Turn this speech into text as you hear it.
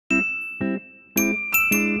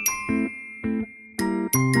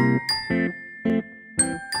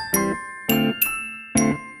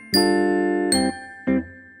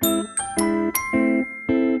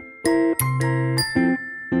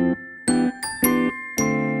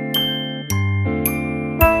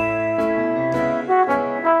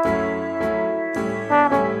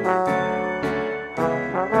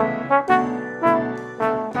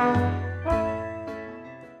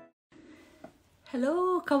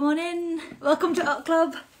Come on in. Welcome to Art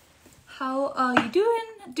Club. How are you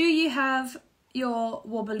doing? Do you have your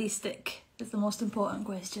wobbly stick? Is the most important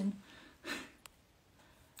question.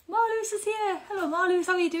 Marloes is here. Hello Marloes,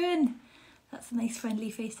 how are you doing? That's a nice friendly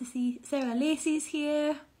face to see. Sarah Lacey's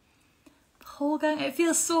here. The whole gang. It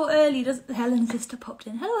feels so early. Helen's sister popped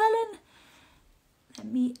in. Hello Helen. Let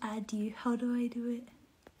me add you. How do I do it?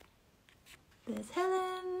 There's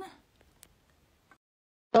Helen.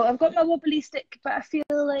 So I've got my wobbly stick, but I feel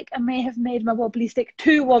like I may have made my wobbly stick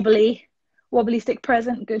too wobbly. Wobbly stick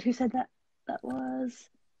present. Good. Who said that? That was...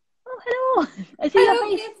 Oh, hello. I see your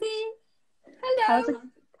face. Kitty. Hello.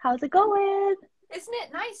 How's it going? Isn't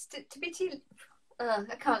it nice to be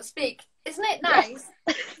I can't speak. Isn't it nice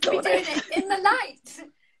to be doing it in the light?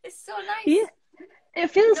 It's so nice. Yeah. It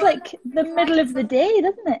feels like the middle of the day,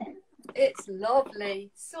 doesn't it? It's lovely.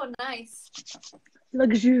 So nice.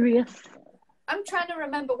 Luxurious. I'm trying to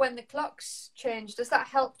remember when the clocks changed. Has that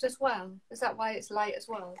helped as well? Is that why it's light as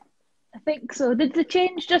well? I think so. Did they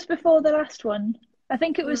change just before the last one? I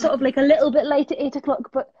think it was sort of like a little bit late at 8 o'clock,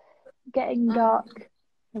 but getting dark.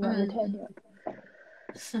 And then they turned it up.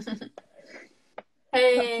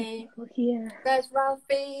 Hey, here. there's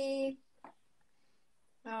Ralphie.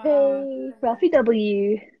 Hey, Ralphie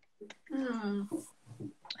W.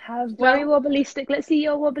 Have very wobbly stick. Let's see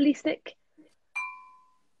your wobbly stick.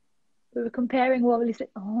 We were comparing wobbly stick.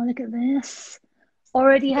 Oh, look at this.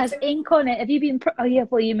 Already has ink on it. Have you been... Oh, yeah,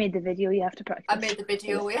 well, you made the video. You have to practice. I made the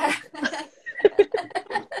video, yeah.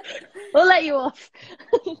 We'll let you off.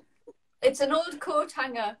 It's an old coat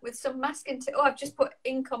hanger with some masking tape. Oh, I've just put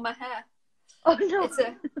ink on my hair. Oh, no.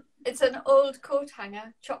 It's an old coat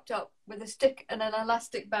hanger chopped up with a stick and an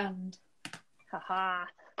elastic band. Haha.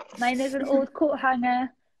 Mine is an old coat hanger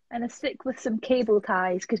and a stick with some cable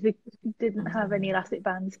ties because we didn't have any elastic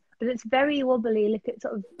bands. But it's very wobbly. Look, it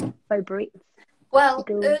sort of vibrates. Well,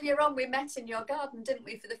 earlier on we met in your garden, didn't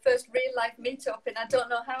we, for the first real life meet-up in I don't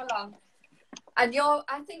know how long. And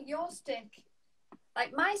I think your stick,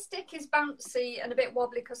 like my stick is bouncy and a bit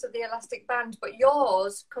wobbly because of the elastic band, but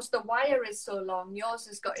yours, because the wire is so long, yours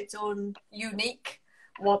has got its own unique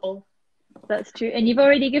wobble. That's true. And you've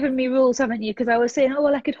already given me rules, haven't you? Because I was saying, oh,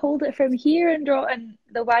 well, I could hold it from here and draw, and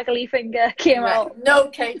the waggly finger came out. No,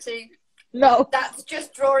 Katie. No. That's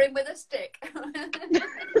just drawing with a stick.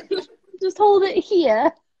 Just hold it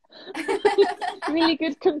here. Really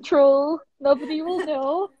good control. Nobody will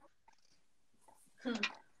know.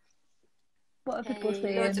 What are people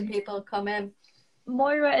saying? Loads of people come in.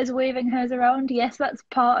 Moira is waving hers around. Yes, that's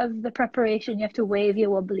part of the preparation. You have to wave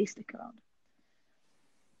your wobbly stick around.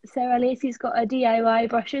 Sarah Lacey's got a DIY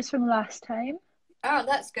brushes from last time. Oh,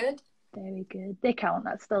 that's good. Very good. They count.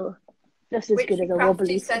 That's still just as good as a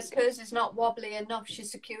wobbly stick. Says hers is not wobbly enough. She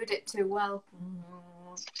secured it too well.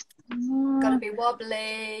 Gotta be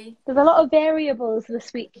wobbly. There's a lot of variables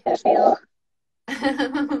this week, I feel.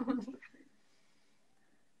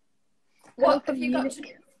 What have you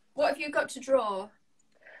got to draw?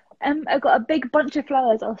 I've got a big bunch of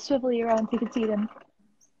flowers. I'll swivel you around so you can see them.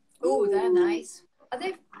 Oh, they're nice. Are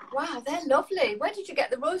they? Wow, they're lovely. Where did you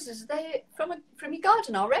get the roses? Are they from your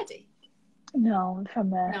garden already? No,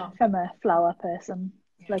 from a flower person,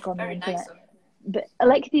 like on the internet. Nice. But I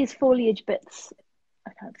like these foliage bits.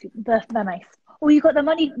 I can't see. They're nice. Oh, you got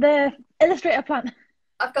the illustrator plant.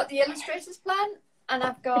 I've got the illustrator's plant, and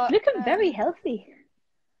I've got. It's looking very healthy.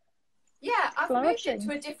 Yeah, I've moved it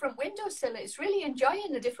to a different windowsill. It's really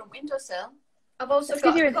enjoying a different windowsill. I've also got.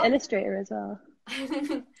 Because you're an illustrator as well.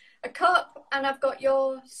 A cup, and I've got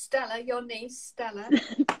your niece Stella.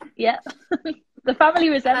 Yeah, the family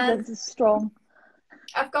resemblance is strong.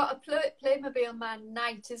 I've got a Playmobil man,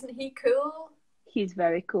 Knight. Isn't he cool? He's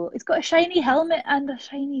very cool. He's got a shiny helmet and a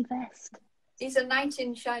shiny vest. He's a knight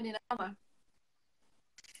in shining armour.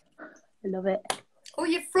 I love it. Oh,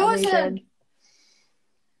 you're frozen. Amazing.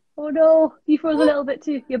 Oh no, you froze a little bit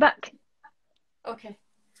too. You're back. Okay.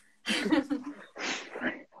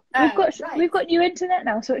 We've got new internet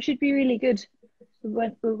now, so it should be really good.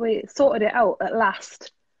 We sorted it out at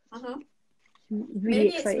last. Really Maybe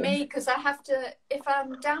exciting. It's me because I have to. If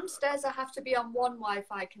I'm downstairs, I have to be on one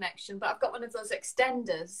Wi-Fi connection, but I've got one of those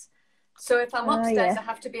extenders. So if I'm upstairs, I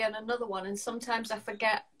have to be on another one, and sometimes I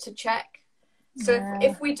forget to check. So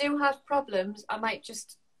if we do have problems, I might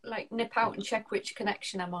just nip out and check which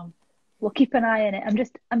connection I'm on. We'll keep an eye on it.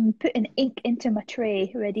 I'm putting ink into my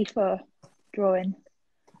tray ready for drawing.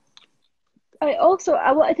 I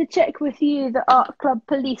wanted to check with you the Art Club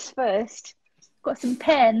police first. Got some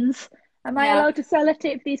pens. Am I allowed to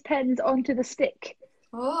sellotape these pens onto the stick?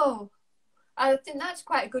 Oh, I think that's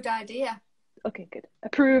quite a good idea. Okay, good.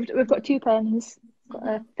 Approved. We've got 2 pens. Got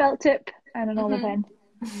a felt tip and an normal pen.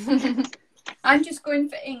 I'm just going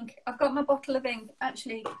for ink. I've got my bottle of ink.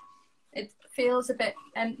 Actually, it feels a bit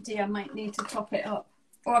empty. I might need to top it up.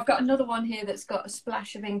 Oh, I've got another one here that's got a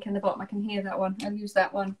splash of ink in the bottom. I can hear that one. I'll use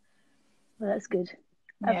that one. Well, that's good.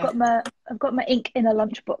 Yeah. I've got my ink in a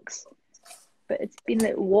lunchbox, but it's been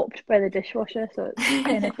like warped by the dishwasher, so it's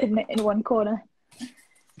kind of hidden it in one corner.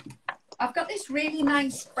 I've got this really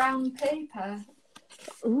nice brown paper.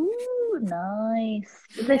 Ooh, nice.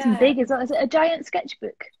 It's nice and big. Is it a giant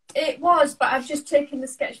sketchbook? It was, but I've just taken the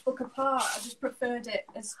sketchbook apart. I just preferred it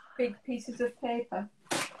as big pieces of paper.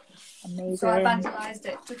 Amazing. So I vandalised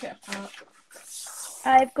it, took it apart.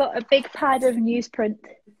 I've got a big pad of newsprint.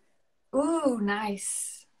 Ooh,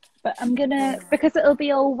 nice. But I'm gonna, because it'll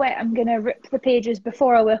be all wet, I'm gonna rip the pages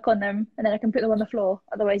before I work on them, and then I can put them on the floor.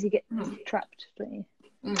 Otherwise, you get trapped, don't you?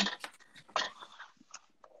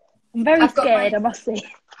 I'm very scared, I must say.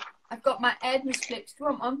 I've got my Edna clips. Do you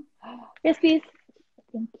want one? Yes, please.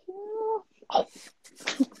 Thank you. Oh.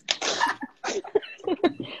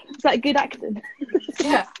 Is that good acting?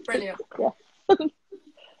 Yeah, brilliant. Yeah.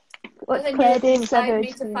 What's Claire Davis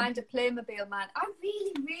me to find a Playmobil man. I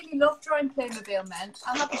really, really love drawing Playmobil men.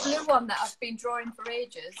 I have a blue one that I've been drawing for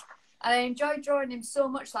ages. And I enjoy drawing him so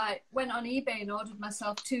much that I went on eBay and ordered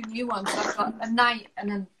myself 2 new ones. So I've got a knight and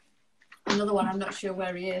then another one. I'm not sure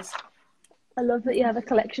where he is. I love that you have a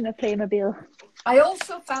collection of Playmobil. I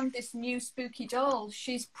also found this new spooky doll.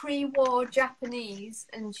 She's pre-war Japanese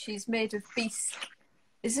and she's made of beast.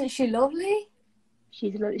 Isn't she lovely?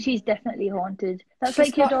 She's definitely haunted. That's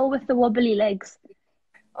like your doll with the wobbly legs.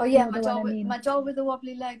 Oh yeah, my doll with the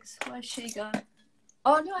wobbly legs. Where's she gone?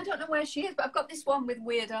 Oh no, I don't know where she is, but I've got this one with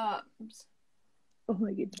weird arms. Oh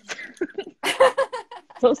my goodness.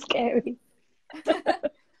 So scary.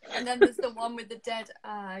 And then there's the one with the dead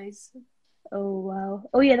eyes. Oh wow.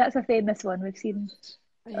 Oh yeah, that's a famous one we've seen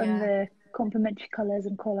on the complimentary colours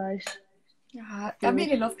and collage. Yeah, I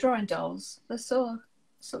really love drawing dolls. There's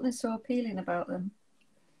something so appealing about them.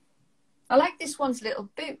 I like this one's little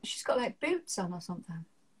boot. She's got like boots on or something.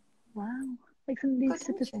 Wow. Like somebody's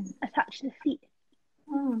sort of attached to the feet.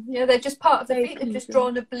 Yeah, they're just part of the feet. They've just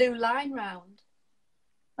drawn a blue line round.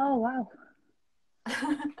 Oh wow.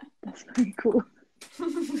 That's very cool.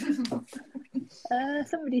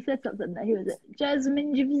 Somebody said something there. Who was it?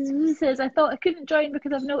 Jasmine says, I thought I couldn't join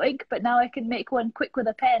because I've no ink, but now I can make one quick with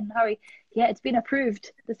a pen. Hurry. Yeah, it's been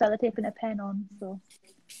approved. The sellotape and a pen on, so.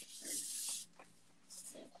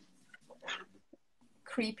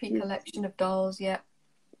 Creepy collection of dolls, yeah.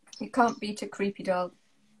 You can't beat a creepy doll.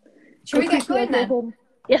 Should we get going then?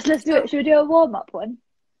 Yes, let's do it. Should we do a warm-up one?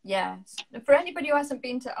 Yes. For anybody who hasn't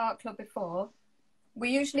been to Art Club before, we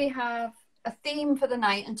usually have a theme for the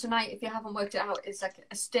night, and tonight, if you haven't worked it out, it's like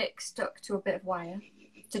a stick stuck to a bit of wire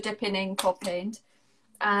to dip in ink or paint.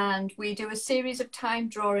 And we do a series of time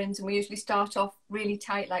drawings, and we usually start off really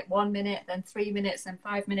tight, like 1 minute, then 3 minutes, then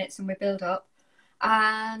 5 minutes, and we build up.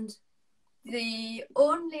 And the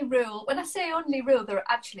only rule, when I say only rule, there are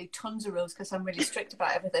actually tons of rules because I'm really strict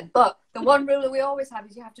about everything. But the one rule that we always have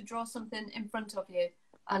is you have to draw something in front of you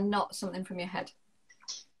and not something from your head.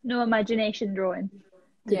 No imagination drawing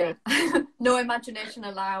today. Yeah. No imagination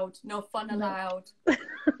allowed. No fun allowed.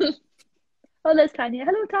 Oh, there's Tanya.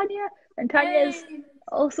 Hello, Tanya. And Tanya's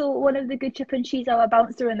also one of the good chip, and she's our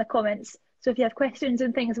bouncer in the comments. So if you have questions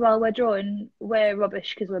and things while we're drawing, we're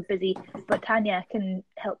rubbish because we're busy. But Tanya can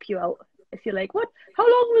help you out. If you're like, what? How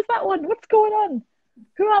long was that one? What's going on?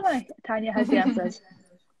 Who am I? Tanya has the answers.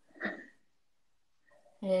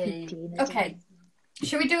 Hey. Okay.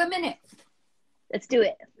 Should we do a minute? Let's do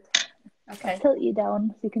it. Okay. I'll tilt you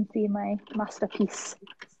down so you can see my masterpiece.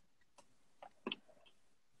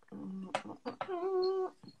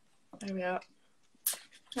 There we are.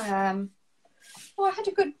 Oh, I had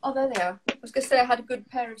a good... Oh, there they are. I was going to say I had a good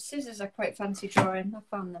pair of scissors I quite fancy drawing. I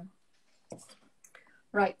found them.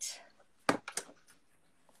 Right.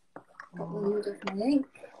 Got the lid of my ink.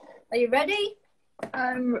 Are you ready?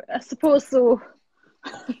 I suppose so.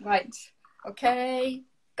 Right. Okay.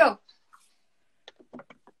 Go.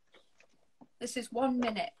 This is 1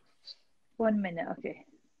 minute. 1 minute, okay.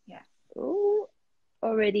 Yeah. Oh,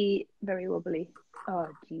 already very wobbly. Oh,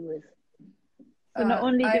 gee whiz. So not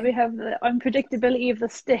only do we have the unpredictability of the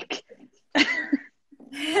stick, the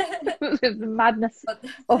madness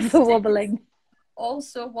of the wobbling.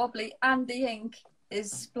 Also wobbly, and the ink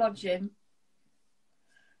is splodging.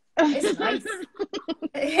 It's nice.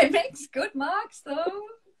 It makes good marks though.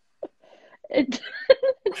 It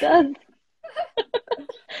does.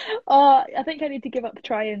 Oh, I think I need to give up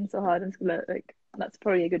trying so hard. I'm just gonna that's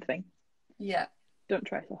probably a good thing. Yeah. Don't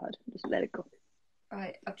try so hard. Just let it go.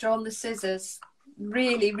 Right, I've drawn the scissors.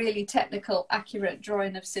 really, really technical, accurate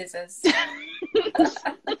drawing of scissors.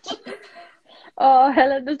 Oh,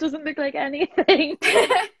 Helen, this doesn't look like anything.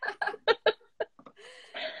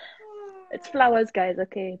 It's flowers, guys.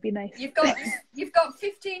 Okay, be nice. You've got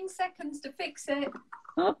 15 seconds to fix it.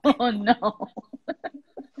 Oh no.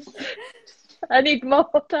 I need more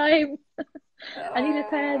time. I need a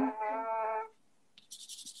pen.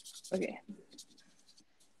 Okay.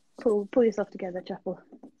 Pull yourself together, Chapel.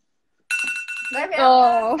 There we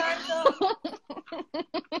are. Oh.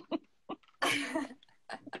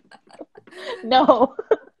 No.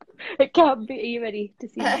 It can't be. Are you ready to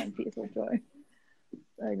see my beautiful drawing?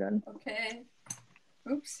 Hang on. Okay.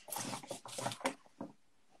 Oops.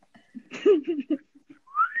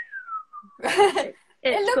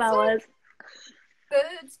 It's looks flowers. Like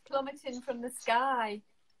birds plummeting from the sky.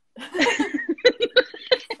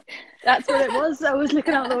 That's what it was. I was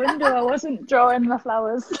looking out the window. I wasn't drawing the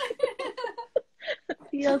flowers.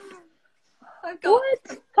 Yes. What?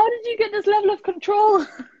 How did you get this level of control?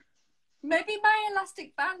 Maybe my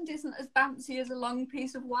elastic band isn't as bouncy as a long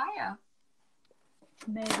piece of wire.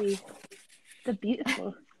 Maybe. They're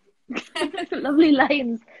beautiful. Lovely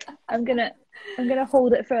lines. I'm gonna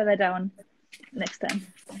hold it further down next time.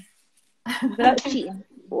 Without cheating.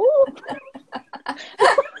 Ooh.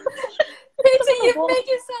 Peter, you've made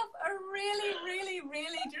yourself a really, really,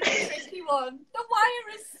 really tricky one. The wire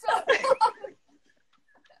is so long.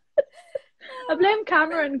 I blame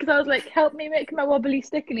Cameron because I was like, help me make my wobbly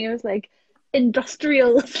stick, and he was like,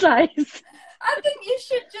 industrial size. I think you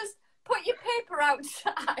should just put your paper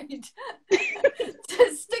outside.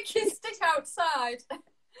 To stick your stick outside.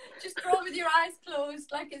 Just draw with your eyes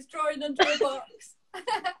closed like it's drawing under a box.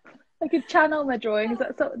 I could channel my drawings.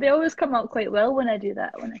 They always come out quite well when I do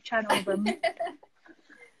that, when I channel them.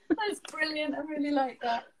 That's brilliant. I really like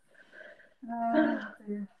that.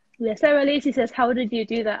 Yeah, Sarah Lacey says, how did you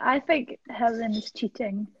do that? I think Helen is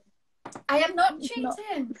cheating. I am not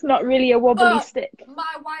cheating. It's not really a wobbly stick.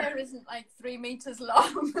 My wire isn't like 3 meters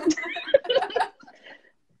long.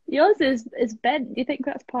 Yours is bent. Do you think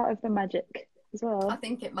that's part of the magic as well? I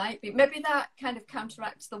think it might be. Maybe that kind of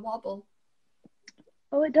counteracts the wobble.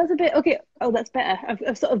 Oh, it does a bit. Okay. Oh, that's better.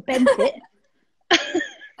 I've sort of bent it.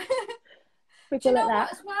 Do you know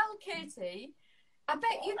what as well, Katie? I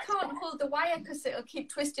bet you can't hold the wire because it'll keep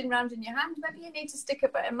twisting round in your hand. Maybe you need to stick a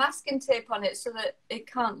bit of masking tape on it so that it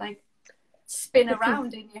can't like spin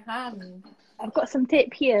around in your hand. I've got some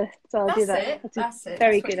tape here, so I'll do that. That's it.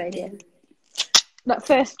 Very good idea. That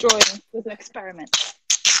first drawing was an experiment.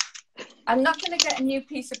 I'm not going to get a new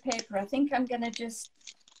piece of paper. I think I'm going to just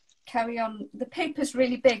carry on. The paper's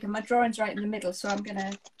really big and my drawing's right in the middle, so I'm going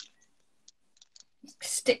to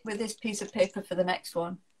stick with this piece of paper for the next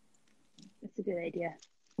one. That's a good idea.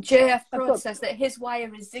 JF Broad says that his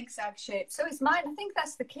wire is zigzag shaped. So is mine. I think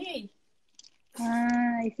that's the key.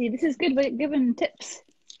 I see. This is good. We're giving tips.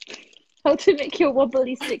 How to make your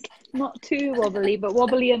wobbly stick not too wobbly, but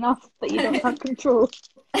wobbly enough that you don't have control.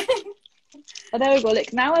 Oh, there we go.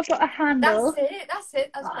 Look, now I've got a handle. That's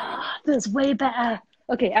it. That's That's way better.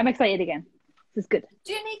 Okay, I'm excited again. This is good.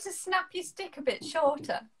 Do you need to snap your stick a bit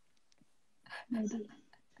shorter? Maybe.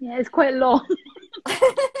 Yeah, it's quite long.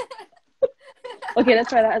 Okay, let's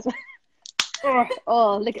try that as well.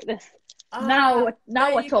 Oh, look at this. Now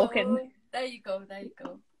we're talking. Go. There you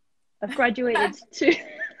go. I've graduated to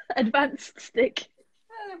advanced stick.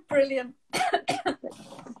 Oh, brilliant.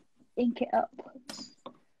 Ink it up.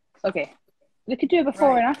 Okay. We could do a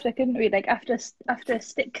before and after, couldn't we? Like after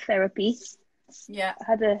stick therapy. Yeah. I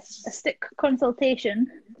had a stick consultation.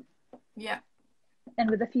 Yeah. And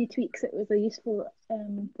with a few tweaks, it was a useful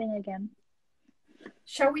thing again.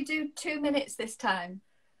 Shall we do 2 minutes this time?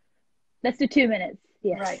 Let's do 2 minutes.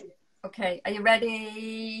 Yes. Right. Okay. Are you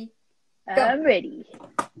ready? Go. I'm ready.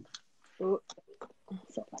 Oh,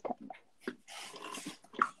 set my camera.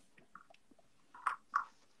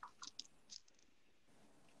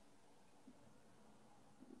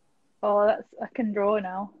 Oh, I can draw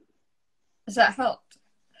now. Has that helped?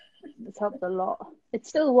 It's helped a lot. It's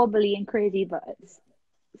still wobbly and crazy, but it's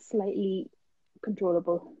slightly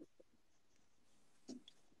controllable.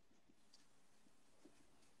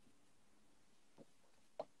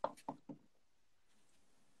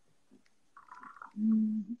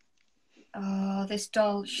 Oh, this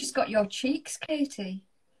doll. She's got your cheeks, Katie.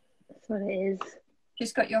 That's what it is.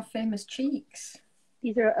 She's got your famous cheeks.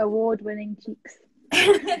 These are award-winning cheeks.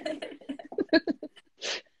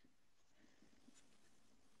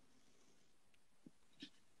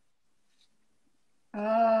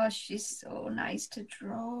 Oh, she's so nice to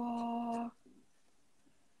draw.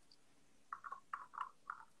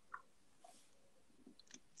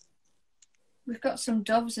 We've got some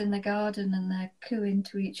doves in the garden and they're cooing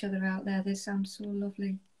to each other out there. They sound so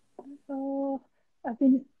lovely. Oh, I've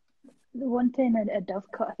been wanting a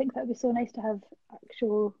dovecot. I think that'd be so nice to have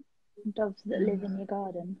actual doves that live in your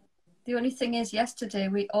garden. The only thing is, yesterday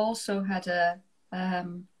we also had a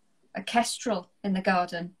kestrel in the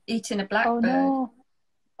garden eating a blackbird. Oh no!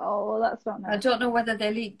 Oh, that's not nice. I don't know whether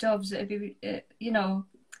they'll eat doves. It'd be, you know,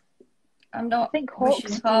 I'm not think wishing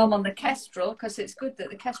hawks harm do. on the kestrel because it's good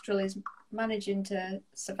that the kestrel is managing to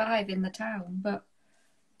survive in the town, but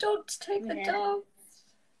don't take the doves.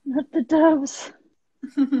 Not the doves.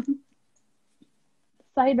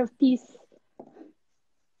 Sign of peace.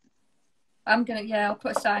 I'll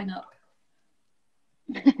put a sign up.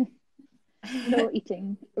 No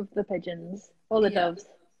eating of the pigeons or the doves.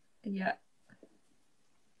 Yeah.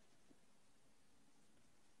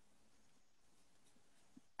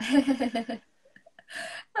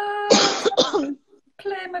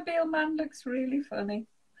 Playmobil man looks really funny.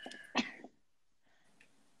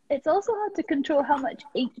 It's also hard to control how much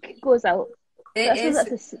ink goes out.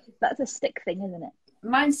 That's a stick thing, isn't it?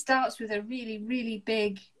 Mine starts with a really, really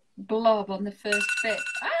big blob on the first bit.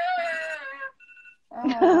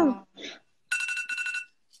 Oh.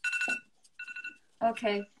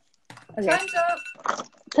 Okay. Time's up.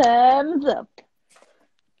 Time's up.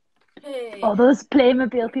 Hey. Oh, those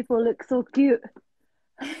Playmobil people look so cute.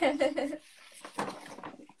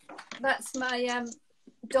 That's my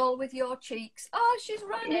doll with your cheeks. Oh, she's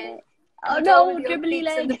running. Yeah. Oh the no, dribbly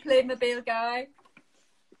leg. And the Playmobil guy.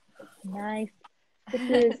 Nice. This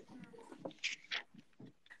is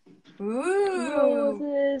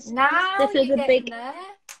roses. Now this is a big there.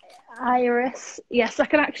 iris. Yes, I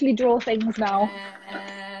can actually draw things now.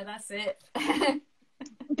 That's it.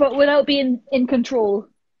 But without being in control.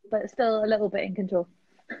 But still a little bit in control.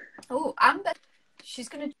 Oh, Amber, she's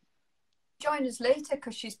going to join us later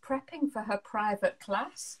because she's prepping for her private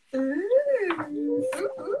class. Private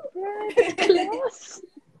class.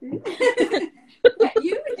 You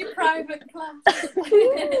and your private class.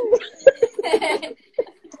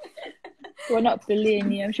 We're not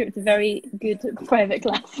bullying you. I'm sure it's a very good private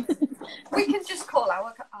class. We can just call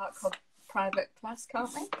our art club private class, can't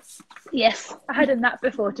we? Yes, I had a nap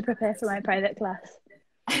before to prepare for my private class.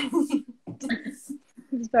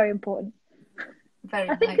 It's very important.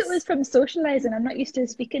 I think it was from socialising. I'm not used to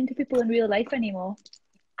speaking to people in real life anymore.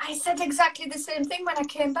 I said exactly the same thing when I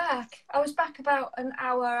came back. I was back about an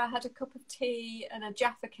hour. I had a cup of tea and a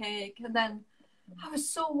Jaffa cake, and then I was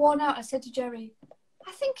so worn out. I said to Jerry,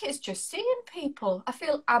 I think it's just seeing people. I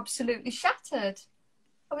feel absolutely shattered.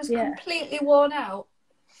 I was completely worn out.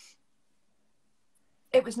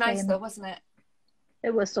 It was nice though, wasn't it?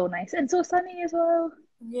 It was so nice. And so sunny as well.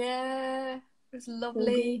 Yeah, it was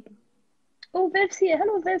lovely. Oh, Viv's here.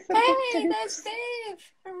 Hello, Viv. Hey, there's Viv.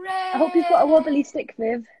 Hooray. I hope you've got a wobbly stick,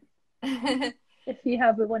 Viv. If you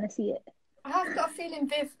have, we want to see it. I have got a feeling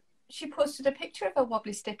Viv, she posted a picture of a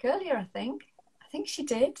wobbly stick earlier, I think. I think she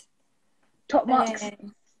did. Top marks.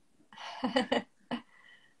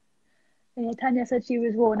 Yeah, Tanya said she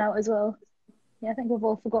was worn out as well. Yeah, I think we've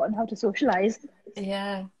all forgotten how to socialise.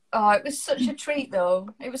 Yeah. Oh, it was such a treat though.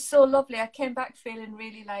 It was so lovely. I came back feeling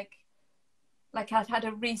really like I'd had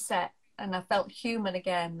a reset and I felt human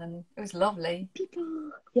again, and it was lovely.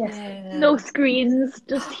 People. Yes. Yeah. No screens,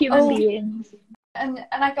 just human beings. And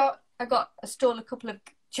I stole a couple of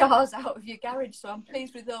jars out of your garage, so I'm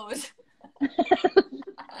pleased with those.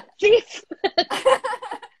 Please.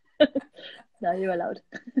 No, you're allowed.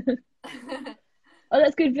 Oh,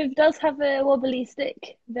 that's good. Viv does have a wobbly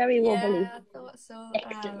stick. Very wobbly. Yeah, I thought so.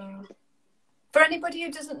 Excellent. For anybody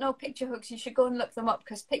who doesn't know picture hooks, you should go and look them up,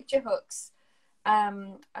 because picture hooks,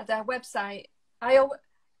 at their website, I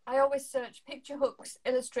always search picture hooks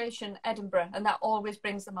illustration Edinburgh, and that always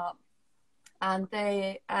brings them up. And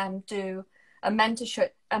they do a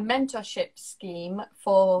mentorship scheme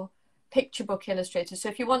for picture book illustrators. So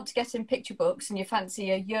if you want to get in picture books and you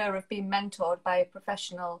fancy a year of being mentored by a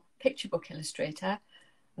professional picture book illustrator,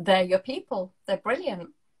 they're your people. They're brilliant.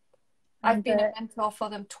 I've been a mentor for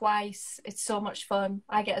them twice. It's so much fun.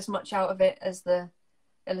 I get as much out of it as the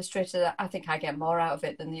illustrator. That I think I get more out of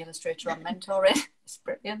it than the illustrator I'm mentoring. It's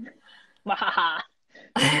brilliant.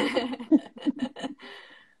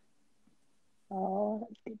 Oh,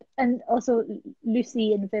 that's good. And also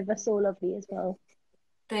Lucy and Viv are so lovely as well.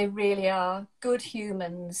 They really are. Good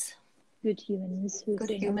humans. Good humans.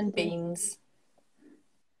 Good human beings.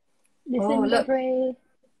 Listen, look.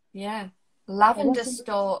 Yeah. Lavender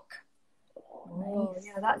stalk. Oh, nice.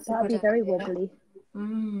 Yeah, that'd be very wobbly.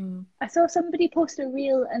 I saw somebody post a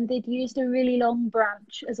reel and they'd used a really long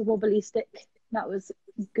branch as a wobbly stick. That was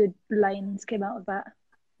good lines came out of that.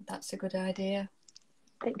 That's a good idea.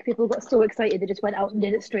 I think people got so excited they just went out and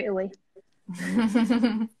did it straight away.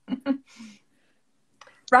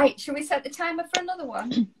 Right, should we set the timer for another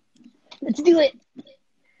one? Let's do it.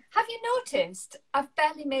 Have you noticed I've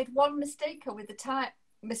barely made one mistake with the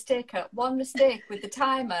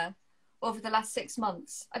timer over the last 6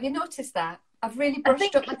 months? Have you noticed that? I've really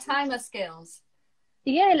brushed up my timer skills.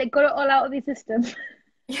 Yeah, like got it all out of your system.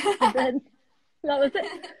 Yeah. And then that was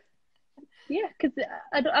it. Yeah, because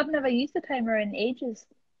I've never used a timer in ages.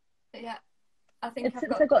 Yeah, I think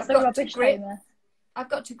Since I got the rubbish timer. I've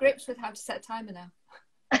got to grips with how to set a timer now.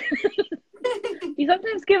 You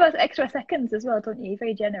sometimes give us extra seconds as well, don't you? You're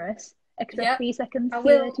very generous. Extra 3 seconds. I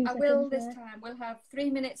will this time. We'll have 3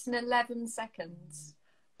 minutes and 11 seconds.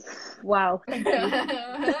 Wow, thank you.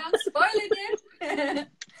 I'm spoiling you.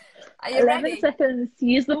 Are you 11 ready? seconds.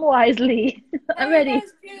 Use them wisely. I'm ready.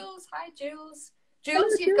 There's Jules. Hi, Jules.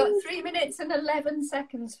 Jules, you've got 3 minutes and 11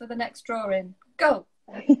 seconds for the next drawing. Go.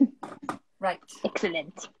 Right.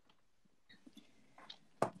 Excellent.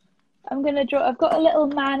 I'm going to draw. I've got a little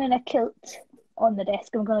man in a kilt on the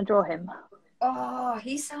desk. I'm going to draw him. Oh,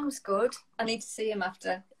 he sounds good. I need to see him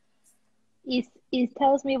after. He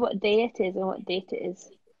tells me what day it is and what date it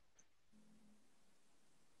is,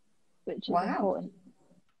 which is important.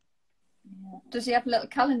 Yeah. Does he have a little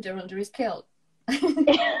calendar under his kilt?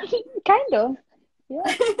 Kind of.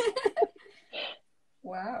 Yeah.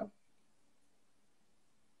 Wow.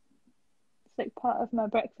 It's like part of my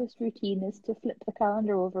breakfast routine is to flip the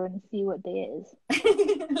calendar over and see what day it is.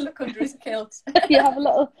 Look under his kilt. You have a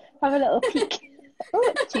little peek.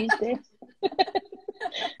 Oh, it's Tuesday.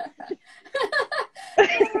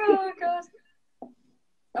 Oh God.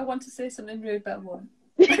 I want to say something rude, but I won't.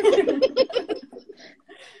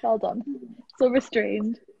 Well done. So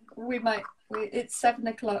restrained. It's 7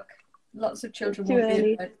 o'clock. Lots of children Too won't be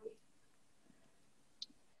early. in bed.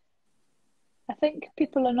 I think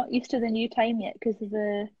people are not used to the new time yet because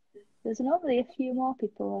there's normally a few more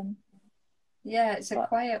people on. Yeah, it's a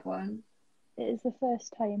quiet one. It is the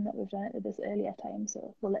first time that we've done it at this earlier time,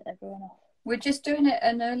 so we'll let everyone off. We're just doing it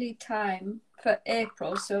an early time for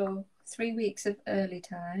April, so 3 weeks of early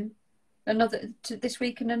time. This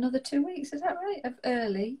week and another 2 weeks, is that right? Of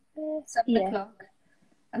early, 7 o'clock.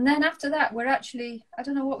 And then after that, we're actually, I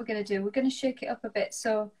don't know what we're going to do. We're going to shake it up a bit.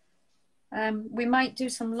 So we might do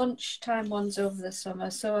some lunchtime ones over the summer.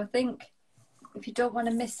 So I think if you don't want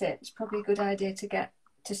to miss it, it's probably a good idea to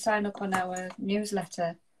sign up on our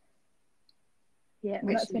newsletter. Yeah,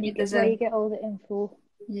 that's when you get all the info.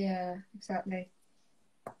 Yeah, exactly.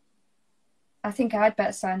 I think I'd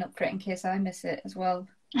better sign up for it in case I miss it as well.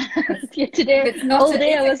 Yeah, today, all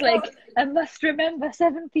day I was like, I must remember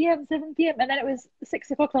 7 p.m, and then it was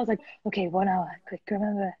 6 o'clock, and I was like, okay, 1 hour, quick,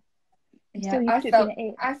 remember. Yeah,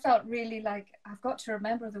 I felt really like, I've got to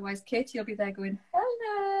remember, otherwise Katie will be there going,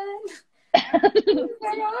 Helen,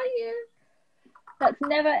 where are you? That's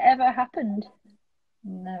never ever happened.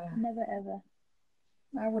 Never ever.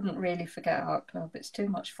 I wouldn't really forget Art Club. It's too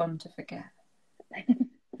much fun to forget.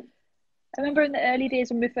 I remember in the early days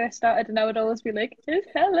when we first started, and I would always be like, is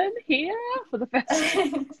Helen here? For the first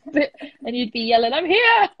bit. And you'd be yelling, I'm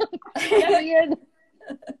here! Helen!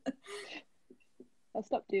 I'll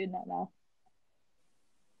stop doing that now.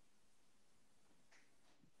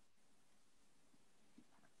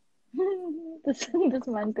 This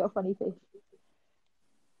man's got a funny face.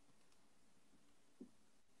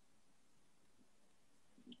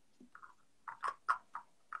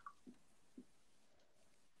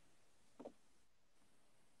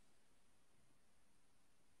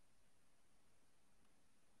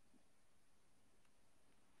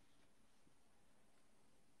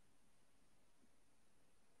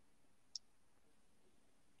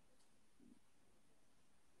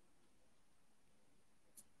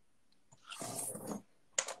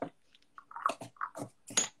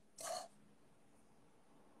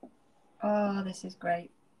 Oh, this is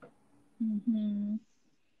great. Mm-hmm.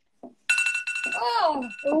 Oh,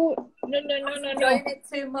 no. Enjoying it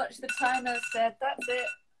too much, the timer said. That's it.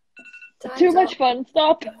 Time's too up. much fun,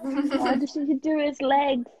 stop. I just need to do his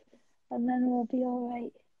legs, and then we'll be all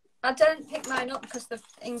right. I don't pick mine up because the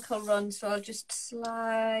ink will run, so I'll just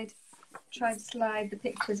try and slide the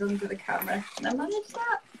pictures under the camera. Can I manage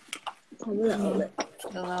that? Oh,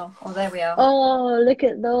 there we are. Oh, look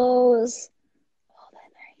at those.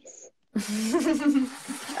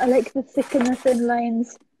 I like the thick and the thin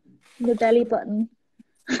lines in the belly button.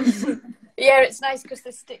 Yeah, it's nice because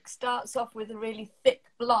the stick starts off with a really thick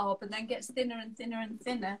blob and then gets thinner and thinner and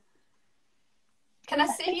thinner. Can I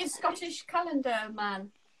see your Scottish calendar,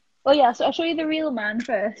 man? Oh yeah, so I'll show you the real man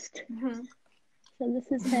first. Mm-hmm. So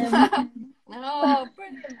this is him. Oh,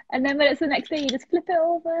 brilliant. And then when it's the next day, you just flip it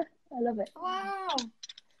over. I love it. Wow.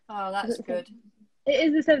 Oh, that's good.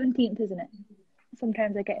 It is the 17th, isn't it?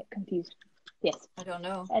 Sometimes I get confused. Yes. I don't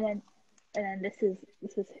know. And then this is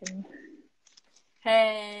him.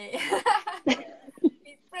 Hey. He's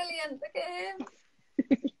brilliant. Look at him.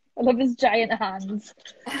 I love his giant hands.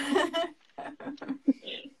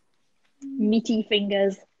 Meaty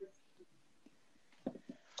fingers.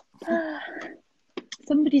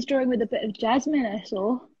 Somebody's drawing with a bit of jasmine, I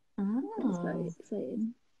saw. That's very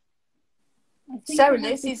exciting. Sarah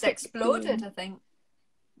Lacey's exploded, I think.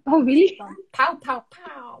 Oh, really? Pow, pow,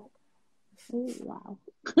 pow. Oh, wow.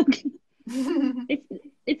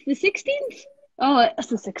 It's the 16th? Oh, it's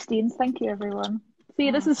the 16th. Thank you, everyone.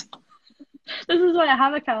 See, this is why I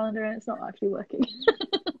have a calendar and it's not actually working.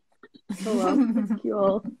 Oh, well. Thank you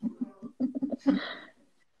all.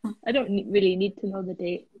 I don't really need to know the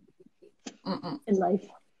date in life.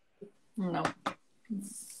 No.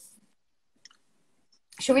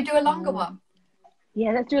 Should we do a longer one?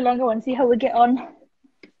 Yeah, let's do a longer one. See how we get on.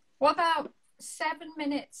 What about 7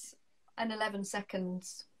 minutes and 11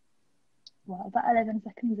 seconds? What about 11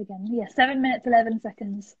 seconds again? Yeah, 7 minutes, 11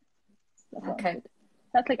 seconds. Okay.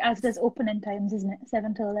 That's like Asda's opening times, isn't it?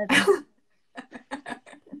 7 to 11.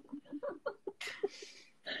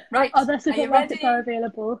 Right. Other supermarkets are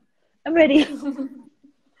available. I'm ready.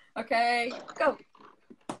 Okay, go.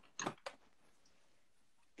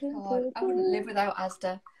 God, I wouldn't live without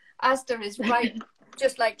Asda. Asda is right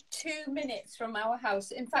just like 2 minutes from our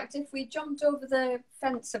house. In fact, if we jumped over the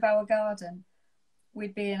fence of our garden,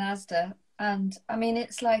 we'd be in Asda. And I mean,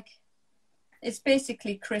 it's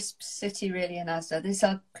basically Crisps City, really, in Asda. They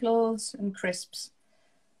sell clothes and crisps.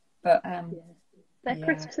 But their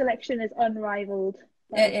crisp selection is unrivaled.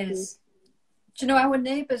 It is. Do you know, our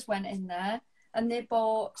neighbours went in there and they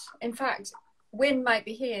bought, in fact, Win might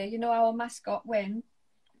be here. You know, our mascot, Win.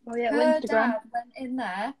 Oh, yeah, Her Instagram. dad went in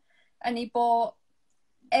there and he bought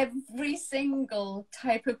every single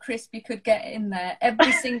type of crisp you could get in there.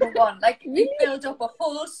 Every single one. Like, he filled up a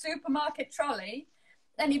whole supermarket trolley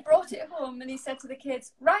and he brought it home and he said to the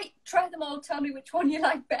kids, right, try them all, tell me which one you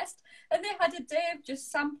like best. And they had a day of just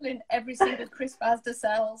sampling every single crisp Asda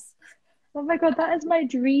sells. Oh my God, that is my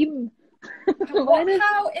dream.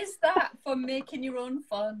 How is that for making your own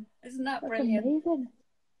fun? Isn't that brilliant? Amazing.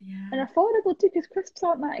 Yeah. And affordable too, because crisps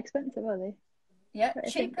aren't that expensive, are they? Yeah,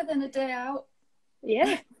 cheaper than a day out.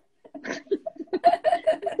 Yeah.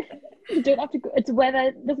 You don't have to go. It's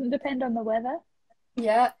weather. Doesn't depend on the weather.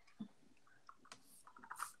 Yeah.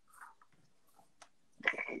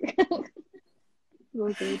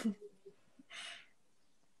 So good.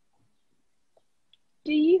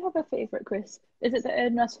 Do you have a favourite crisp? Is it the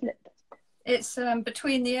Erdnuss Flip? It's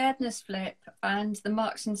between the Erdnuss Flip and the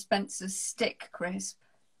Marks and Spencer's Stick Crisp.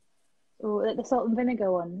 Oh, like the salt and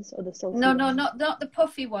vinegar ones, or the salty No, ones? not the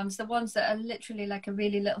puffy ones. The ones that are literally like a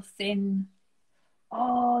really little thin.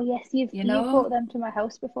 Oh yes, you've brought them to my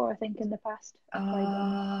house before, I think, in the past.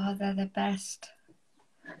 Oh, they're the best.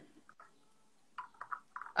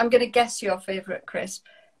 I'm gonna guess your favourite crisp.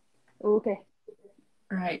 Oh, okay.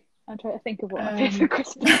 Right. I'm trying to think of what my favourite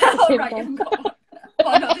crisp is. Oh, right, you've got one.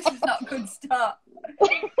 Oh no, this is not a good start.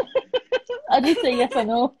 I just say yes or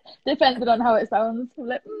no, depending on how it sounds. I'm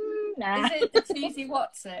like, nah. Is it the cheesy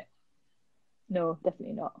what's it? No,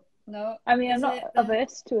 definitely not. No. I mean, I'm not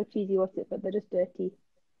averse to a cheesy what's it, but they're just dirty.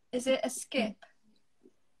 Is it a skip?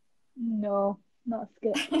 No, not a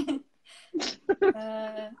skip.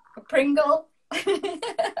 A Pringle?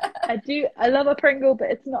 I love a Pringle, but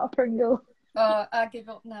it's not a Pringle. Oh, I give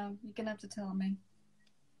up now. You're going to have to tell me.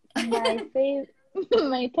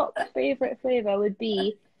 My top favourite flavour would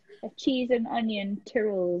be a cheese and onion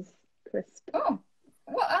Tyrrell's crisp. Oh,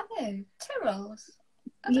 what are they? Tyrrell's?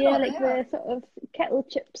 Yeah, like the sort of kettle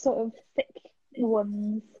chip sort of thick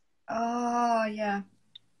ones. Oh, yeah.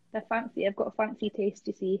 They're fancy. I've got a fancy taste,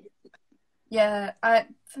 you see. Yeah,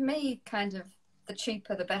 for me, kind of, the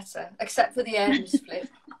cheaper the better, except for the Erdnuss Flip.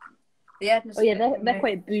 The Erdnuss Oh, yeah, Flip they're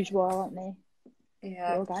quite bourgeois, aren't they? Yeah.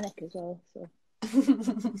 They're organic as well, so.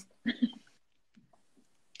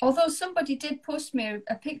 Although somebody did post me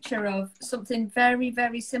a picture of something very,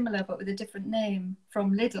 very similar, but with a different name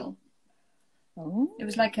from Lidl. Oh. It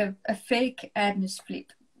was like a fake Erdnuss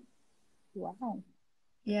Flip. Wow.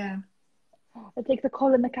 Yeah. It's like the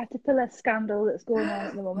Colin the Caterpillar scandal that's going on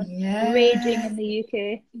at the moment. Yeah. Raging in the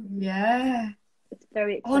UK. Yeah. It's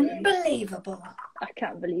very exciting. Unbelievable. I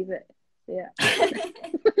can't believe it. Yeah.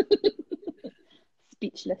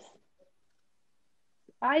 Speechless.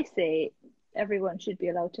 I say everyone should be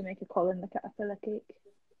allowed to make a Colin the Caterpillar cake.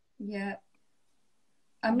 Yeah.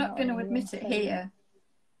 I'm not going to really admit it excited. here,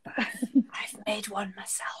 but I've made one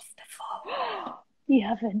myself before. You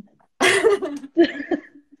haven't.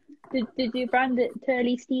 Did you brand it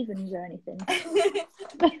Turley Stevens or anything?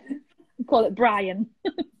 Call it Brian.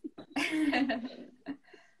 That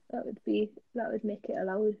would make it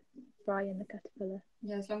allowed. Brian the caterpillar.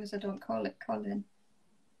 Yeah, as long as I don't call it Colin.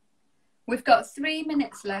 We've got 3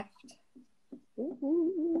 minutes left.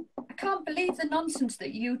 Ooh. I can't believe the nonsense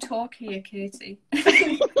that you talk here, Katie.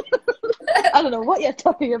 I don't know what you're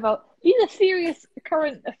talking about. These are serious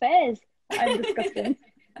current affairs that I'm discussing.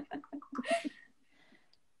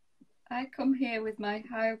 I come here with my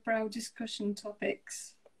highbrow discussion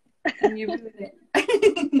topics, and you ruin it.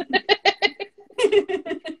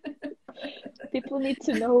 People need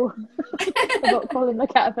to know about Colin the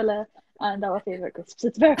caterpillar and our favourite crisps.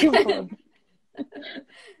 It's very important.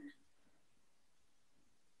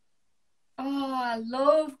 Oh, I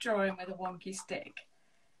love drawing with a wonky stick.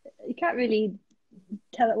 You can't really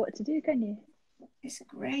tell it what to do, can you? It's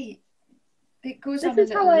great. It goes This on a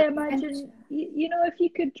is how little I imagine, you know, if you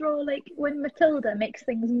could draw like when Matilda makes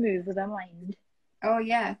things move with her mind. Oh,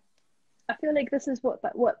 yeah. I feel like this is what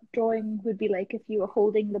drawing would be like if you were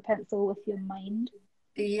holding the pencil with your mind.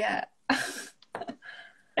 Yeah.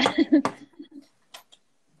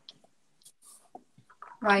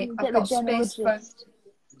 Right,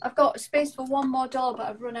 I've got space for one more doll, but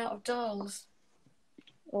I've run out of dolls.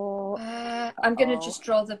 Oh, I'm going to just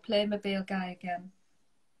draw the Playmobil guy again.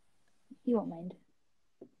 You won't mind.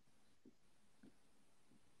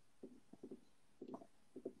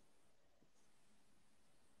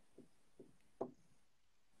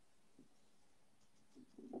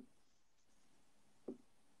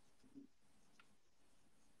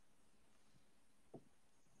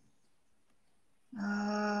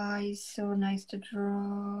 Ah, he's so nice to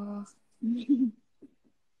draw.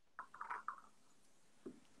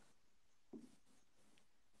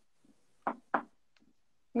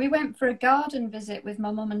 We went for a garden visit with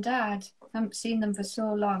my mum and dad. I haven't seen them for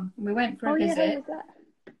so long. We went for a visit. Yeah, how was that?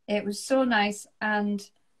 It was so nice, and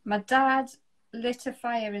my dad lit a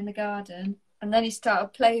fire in the garden, and then he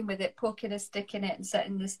started playing with it, poking a stick in it and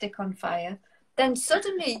setting the stick on fire. Then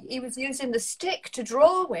suddenly he was using the stick to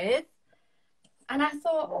draw with, and I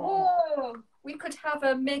thought, oh, we could have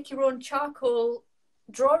a make your own charcoal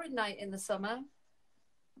drawing night in the summer.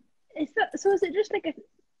 Is it just like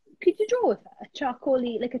could you draw with that? A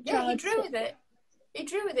charcoal-y, like a charred Yeah, he drew with it. He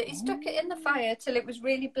drew with it. He stuck it in the fire till it was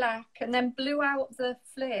really black and then blew out the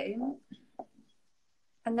flame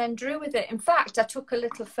and then drew with it. In fact, I took a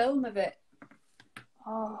little film of it.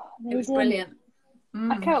 Oh, amazing. It was brilliant.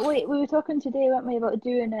 I can't wait. We were talking today, weren't we, about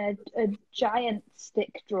doing a giant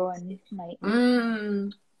stick drawing night.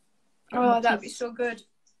 Oh, that'd be so good.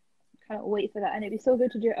 Can't wait for that. And it'd be so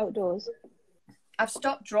good to do it outdoors. I've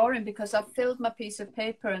stopped drawing because I've filled my piece of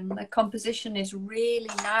paper and the composition is really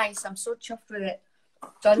nice. I'm so chuffed with it.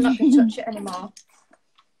 So I'm not going to touch it anymore.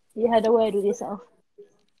 You had a word with yourself.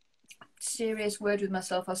 Serious word with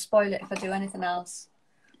myself. I'll spoil it if I do anything else.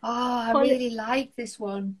 Oh, I really like this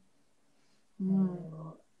one.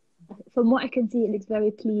 From what I can see, it looks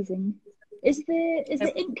very pleasing. Is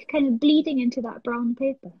the ink kind of bleeding into that brown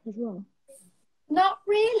paper as well? Not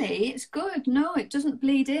really. It's good. No, it doesn't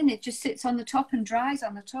bleed in. It just sits on the top and dries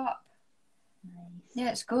on the top. Nice. Yeah,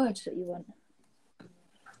 it's good. That's what you want.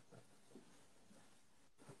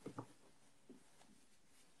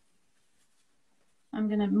 I'm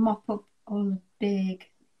going to mop up all the big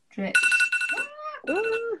drips.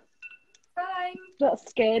 Fine. That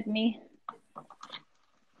scared me.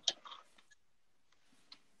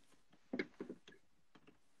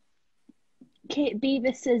 Kate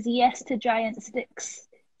Beavis says yes to giant sticks.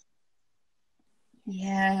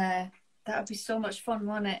 Yeah, that would be so much fun,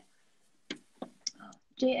 wouldn't it?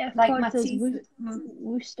 JF like Ford says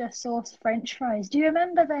Worcester sauce French fries. Do you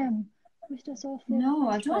remember them? Worcester sauce. No,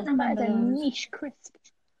 I don't remember those. That is a niche crisp.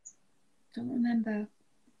 Don't remember.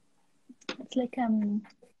 It's like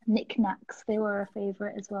knickknacks. They were a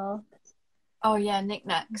favourite as well. Oh yeah,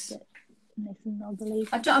 knickknacks. Nice and knobbly.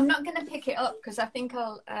 I'm not going to pick it up because I think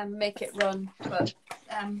I'll make it run. But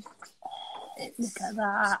look at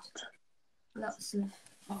that. Lots of.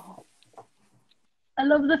 Oh. I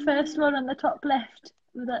love the first one on the top left.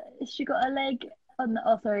 She got a leg on the.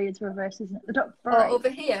 Oh, sorry, it's reverse, isn't it? The top right. Oh, over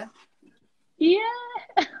here. Yeah,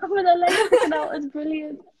 with her leg sticking out. It's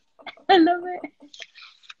brilliant. I love it.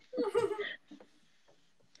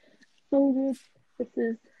 So good. This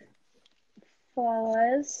is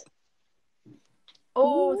flowers.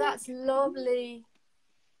 Oh, that's lovely.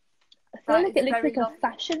 I feel like it looks like a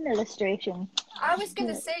fashion illustration. I was going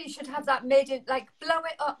to say you should have that made in, like, blow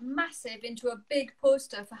it up massive into a big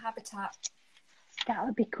poster for Habitat. That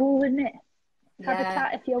would be cool, wouldn't it? Yeah.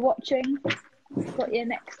 Habitat, if you're watching, got your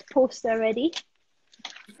next poster ready.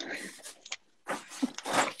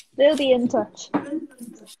 They'll be in touch. Oh,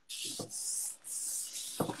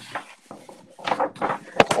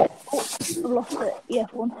 I've lost the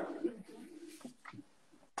earphone.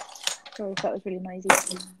 Sorry, that was really noisy.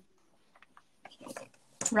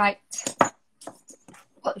 Right.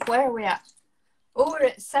 Where are we at? Oh, we're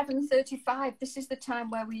at 7:35. This is the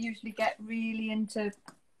time where we usually get really into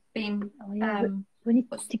being... Oh, yeah, we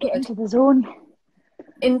need to get into the zone.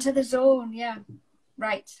 Into the zone, yeah.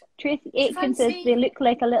 Right. Tracy Aitken says they look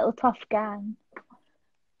like a little tough gang.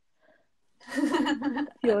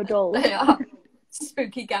 Your dolls. They are.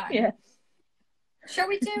 Spooky gang. Yeah. Shall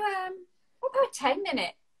we do, what about 10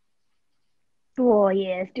 minute? Oh,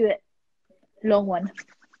 yeah, let's do it. Long one.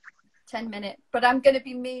 10 minute. But I'm going to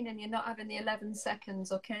be mean and you're not having the 11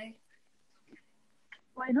 seconds, okay?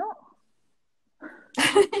 Why not?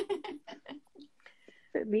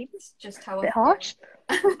 Bit mean. It's just how Bit harsh.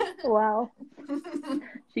 Wow.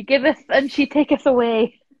 She giveth and she taketh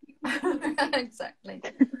away. Exactly.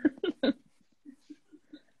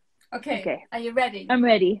 Okay. Are you ready? I'm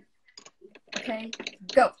ready. Okay.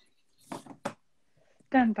 Go.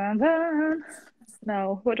 Dun, dun, dun.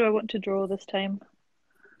 Now, what do I want to draw this time?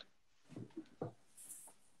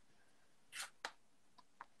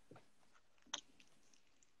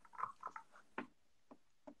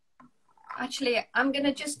 Actually, I'm going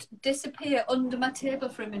to just disappear under my table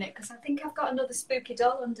for a minute because I think I've got another spooky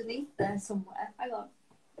doll underneath there somewhere. Hang on.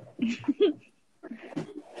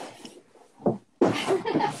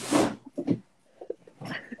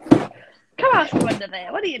 Come out from under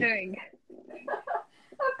there. What are you doing?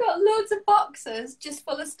 I've got loads of boxes just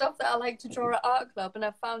full of stuff that I like to draw at art club, and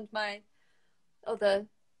I found my other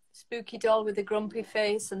spooky doll with the grumpy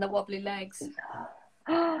face and the wobbly legs.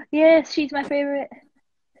 Yes, she's my favourite.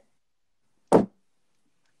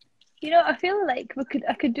 You know, I feel like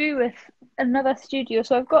I could do with another studio.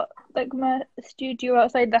 So I've got like my studio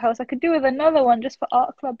outside the house. I could do with another one just for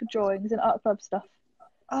art club drawings and art club stuff.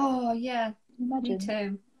 Oh yeah, imagine. Me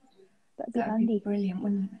too. That'd be handy. Be brilliant,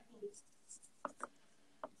 wouldn't it?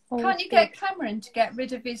 Can't you get Cameron to get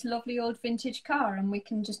rid of his lovely old vintage car and we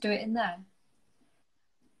can just do it in there?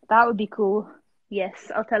 That would be cool.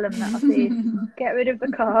 Yes, I'll tell him that. I'll say, get rid of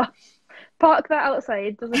the car. Park that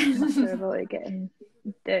outside. Doesn't matter about it getting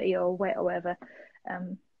dirty or wet or whatever.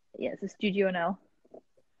 Yeah, it's a studio now.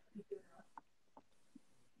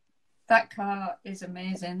 That car is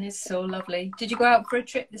amazing. It's so lovely. Did you go out for a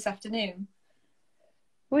trip this afternoon?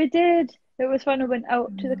 We did. It was fun. We went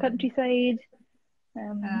out to the countryside.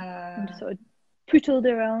 And just sort of pootled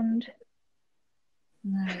around.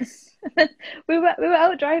 Nice. we were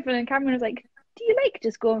out driving and Cameron was like, do you like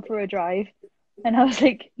just going for a drive? And I was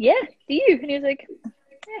like, yeah, do you? And he was like,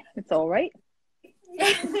 yeah, it's all right.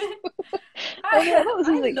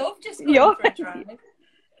 I love just going for a drive.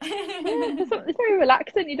 It's very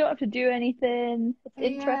relaxing. You don't have to do anything. It's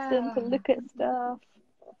interesting to look at stuff.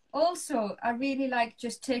 Also, I really like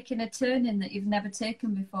just taking a turning that you've never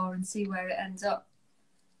taken before and see where it ends up.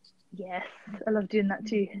 Yes, I love doing that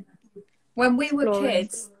too. When we were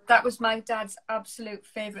kids, that was my dad's absolute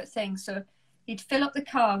favourite thing. So he'd fill up the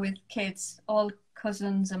car with kids, all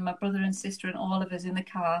cousins and my brother and sister and all of us in the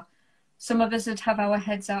car. Some of us would have our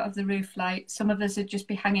heads out of the roof light. Some of us would just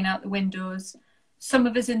be hanging out the windows. Some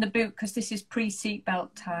of us in the boot because this is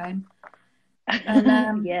pre-seatbelt time.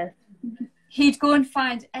 And he'd go and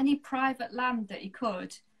find any private land that he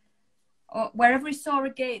could. Or wherever he saw a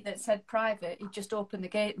gate that said private, he'd just open the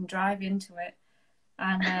gate and drive into it.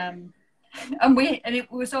 And and it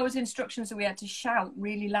was always instructions that we had to shout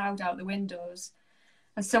really loud out the windows.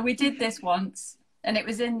 And so we did this once, and it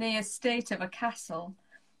was in the estate of a castle.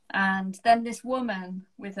 And then this woman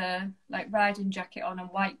with a riding jacket on and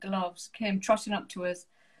white gloves came trotting up to us.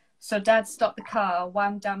 So Dad stopped the car,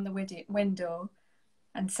 wound down the window,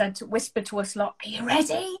 and whispered to us lot, "Are you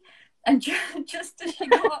ready?" And just as she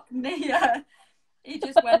got near, he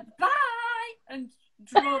just went, "Bye!" and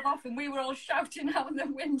drove off, and we were all shouting out the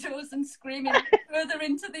windows and screaming further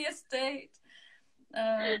into the estate.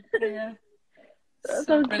 Yeah. That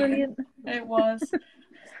sounds brilliant. It was.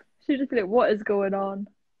 She'd just be like, what is going on?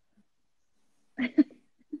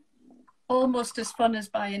 Almost as fun as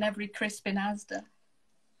buying every crisp in Asda.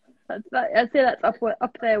 I'd say that's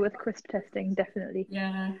up there with crisp testing, definitely.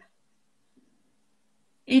 Yeah.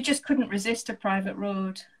 He just couldn't resist a private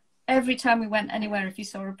road. Every time we went anywhere, if he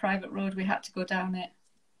saw a private road, we had to go down it.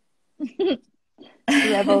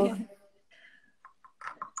 Rebel.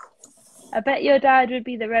 I bet your dad would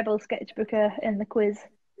be the rebel sketchbooker in the quiz.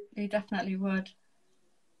 He definitely would.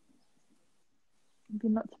 There'd be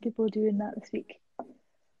lots of people doing that this week.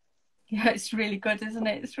 Yeah, it's really good, isn't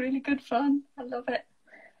it? It's really good fun. I love it.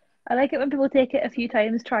 I like it when people take it a few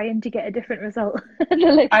times trying to get a different result.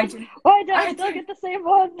 They're like, I do. why did I still get the same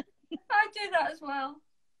one? I do that as well.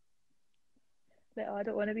 Like, oh, I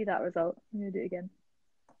don't want to be that result. I'm going to do it again.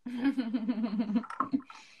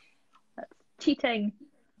 That's cheating.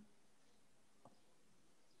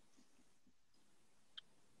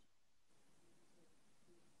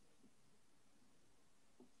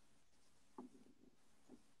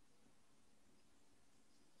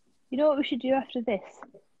 You know what we should do after this?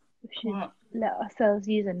 We should let ourselves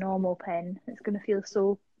use a normal pen. It's going to feel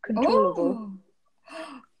so controllable.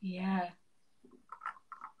 Oh, yeah.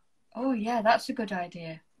 Oh, yeah, that's a good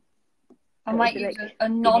idea. I might use a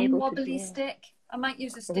non-wobbly stick. I might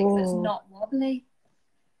use a stick that's not wobbly.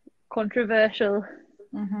 Controversial.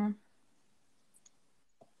 Mm-hmm.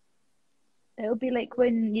 It'll be like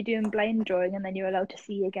when you're doing blind drawing and then you're allowed to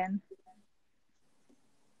see again.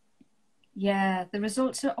 Yeah, the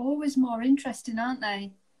results are always more interesting, aren't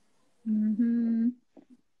they? Mm-hmm.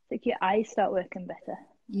 It's like your eyes start working better.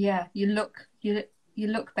 Yeah, you look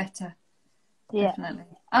better. Yeah. Definitely.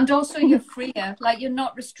 And also you're freer. Like, you're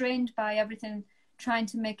not restrained by everything, trying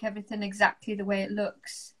to make everything exactly the way it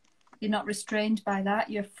looks. You're not restrained by that.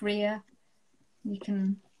 You're freer. You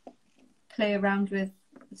can play around with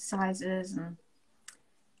sizes and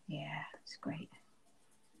yeah, it's great.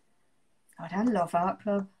 God, I love art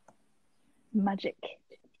club. Magic.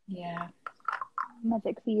 Yeah.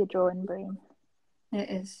 Magic for your drawing brain. It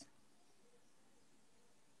is.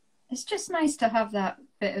 It's just nice to have that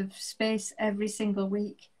bit of space every single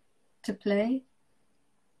week to play.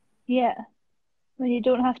 Yeah. When you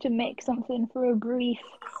don't have to make something for a brief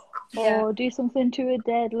or do something to a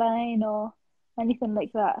deadline or anything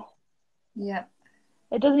like that. Yeah.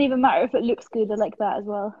 It doesn't even matter if it looks good. I like that as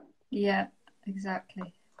well. Yeah,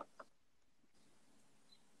 exactly.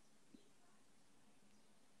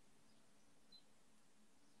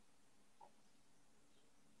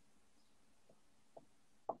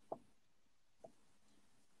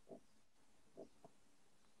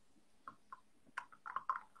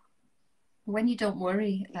 When you don't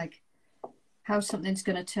worry, like, how something's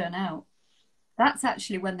going to turn out, that's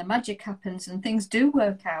actually when the magic happens and things do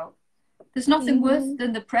work out. There's nothing worse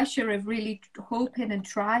than the pressure of really hoping and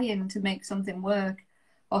trying to make something work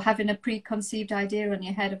or having a preconceived idea in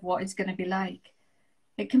your head of what it's going to be like.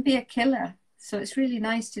 It can be a killer. So it's really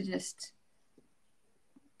nice to just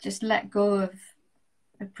let go of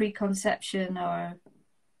a preconception or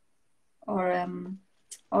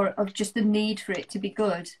of just the need for it to be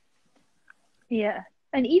good. Yeah.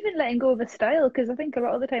 And even letting go of a style, because I think a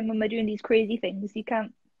lot of the time when we're doing these crazy things, you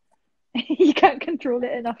can't control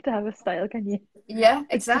it enough to have a style, can you? Yeah,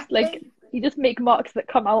 exactly. Like, you just make marks that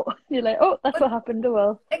come out. You're like, oh, that's what happened. Oh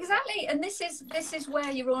well. Exactly, and this is where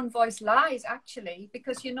your own voice lies, actually,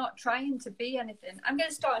 because you're not trying to be anything. I'm going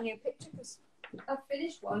to start a new picture because I've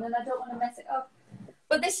finished one and I don't want to mess it up.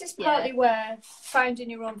 But this is partly where finding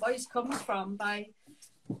your own voice comes from, by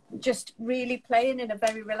just really playing in a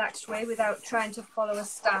very relaxed way without trying to follow a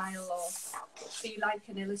style or be like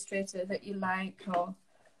an illustrator that you like. Or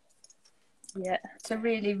it's a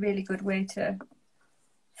really, really good way to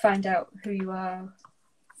find out who you are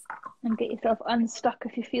and get yourself unstuck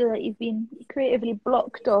if you feel that you've been creatively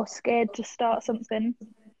blocked or scared to start something.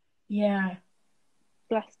 Yeah,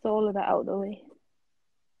 blast all of that out the way.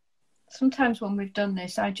 Sometimes when we've done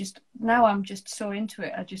this, I'm just so into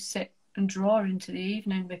it, I just sit and draw into the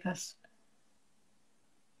evening because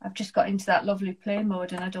I've just got into that lovely play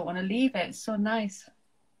mode and I don't want to leave it. It's so nice.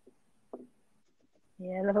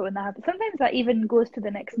 Yeah, I love it when that happens. Sometimes that even goes to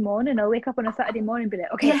the next morning. I'll wake up on a Saturday morning and be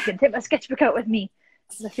like, okay, I can take my sketchbook out with me.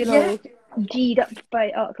 Because I feel all G'd up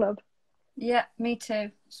by art club. Yeah, me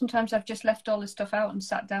too. Sometimes I've just left all the stuff out and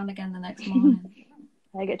sat down again the next morning.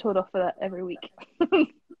 I get told off for that every week.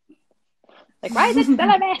 Like, why is it still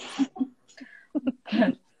a mess?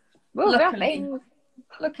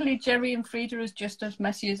 Luckily, Jerry and Frida is just as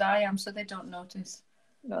messy as I am, so they don't notice.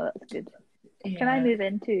 Oh, that's good. Yeah. Can I move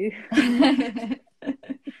in too?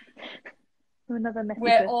 Another messy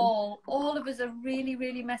We're person. all of us are really,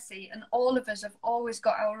 really messy, and all of us have always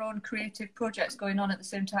got our own creative projects going on at the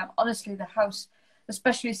same time. Honestly, the house,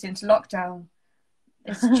 especially since lockdown,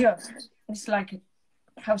 it's like a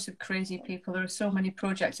house of crazy people. There are so many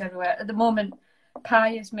projects everywhere. At the moment,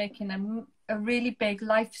 Pi is making a really big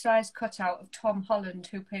life-size cutout of Tom Holland,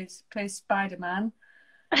 who plays Spider-Man.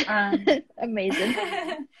 And amazing.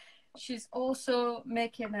 She's also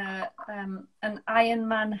making an Iron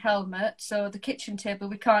Man helmet. So the kitchen table,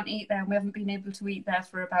 we can't eat there, and we haven't been able to eat there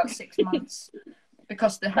for about 6 months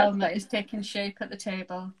because the helmet is taking shape at the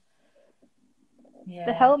table. Yeah,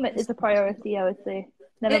 the helmet is a priority, I would say.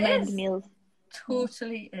 Never mind the meals.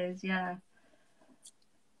 Totally is, yeah.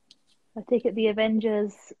 I take it the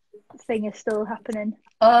Avengers thing is still happening.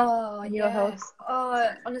 Oh, in your house.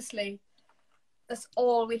 Oh, honestly, that's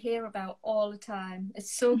all we hear about all the time.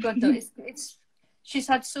 It's so good though. It's she's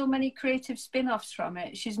had so many creative spin-offs from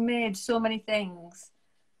it. She's made so many things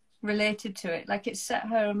related to it. Like, it set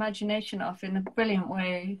her imagination off in a brilliant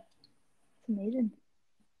way. It's amazing.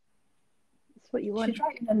 It's what you want. She's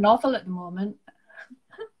writing a novel at the moment.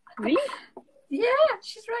 Really? Yeah,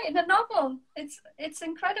 she's writing a novel. It's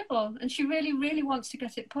incredible, and she really, really wants to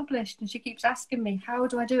get it published. And she keeps asking me, "How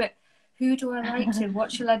do I do it? Who do I write to?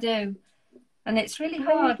 What shall I do?" And it's really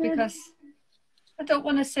hard because I don't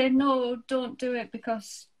want to say no, don't do it,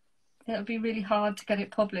 because it'll be really hard to get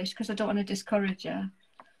it published, because I don't want to discourage her.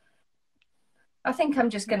 I think I'm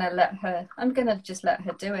just gonna let her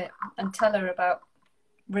do it and tell her about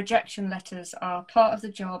rejection letters are part of the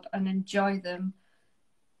job and enjoy them.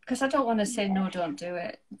 Because I don't want to say no, don't do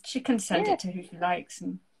it. She can send it to who she likes,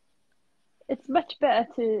 and it's much better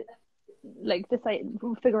to decide,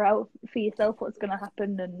 figure out for yourself what's going to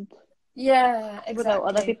happen, and exactly, without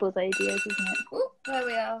other people's ideas, isn't it? Ooh, there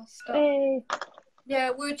we are. Stop. Hey.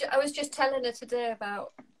 Yeah, I was just telling her today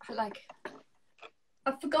about,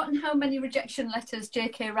 I've forgotten how many rejection letters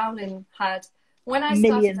J.K. Rowling had. When I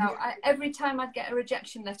started out, every time I'd get a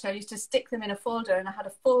rejection letter, I used to stick them in a folder, and I had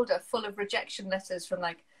a folder full of rejection letters from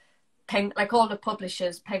all the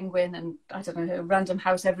publishers, Penguin and I don't know who, Random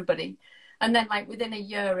House, everybody. And then within a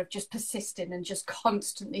year of just persisting and just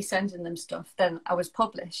constantly sending them stuff, then I was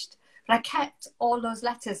published. But I kept all those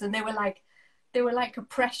letters, and they were like a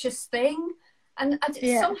precious thing. And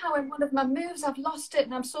somehow in one of my moves, I've lost it,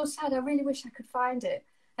 and I'm so sad. I really wish I could find it.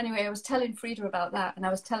 Anyway, I was telling Frida about that, and I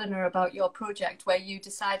was telling her about your project where you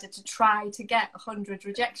decided to try to get 100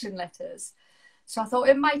 rejection letters. So I thought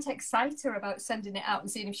it might excite her about sending it out and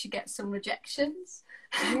seeing if she gets some rejections.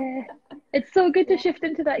 Yeah, it's so good to shift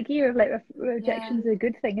into that gear of rejection's a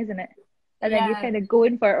good thing, isn't it? And then you're kind of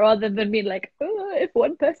going for it, rather than being like, oh, if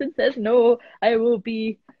one person says no, I will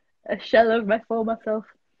be a shell of my former self.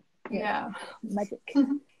 Yeah. Magic.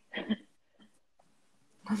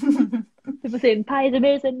 People saying pie's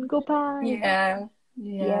amazing, go pie. Yeah.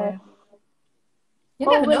 You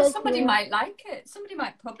never know, somebody might like it. Somebody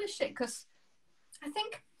might publish it, because I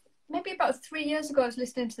think maybe about 3 years ago I was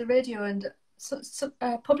listening to the radio, and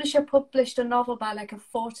a publisher published a novel by a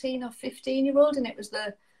 14 or 15-year-old, and it was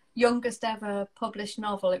the youngest ever published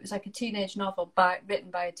novel. It was a teenage novel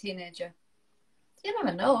written by a teenager. You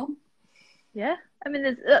never know. Yeah, I mean,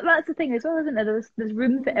 that's the thing as well, isn't there? There's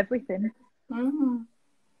room for everything. Mm-hmm.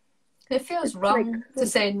 It feels wrong to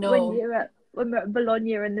say no. When we were at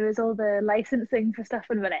Bologna, and there was all the licensing for stuff,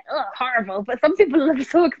 and we're like, oh, horrible. But some people are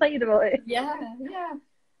so excited about it. Yeah.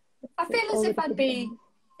 I feel as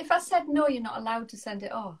if I said no, you're not allowed to send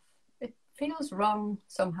it off. It feels wrong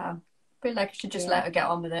somehow. I feel like I should just let her get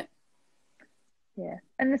on with it. Yeah,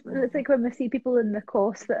 and it's like when we see people in the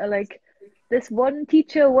course that are like, this one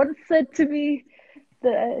teacher once said to me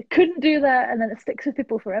that I couldn't do that, and then it sticks with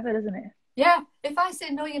people forever, doesn't it? Yeah, if I say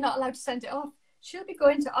no, you're not allowed to send it off, she'll be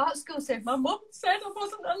going to art school saying, my mum said I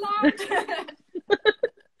wasn't allowed.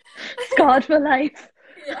 Scarred for life.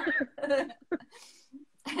 Yeah.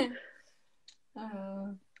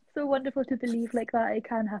 So wonderful to believe like that it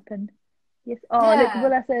can happen. Yes. Oh, look,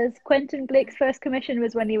 Willa says Quentin Blake's first commission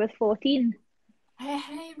was when he was 14.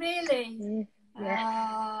 Hey, really?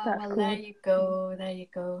 Yeah. That's cool. There you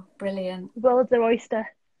go. Brilliant. World's an oyster.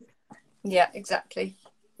 Yeah, exactly.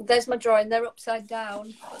 There's my drawing. They're upside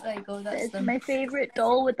down. But there you go. That's them. My favourite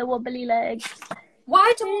doll with the wobbly legs.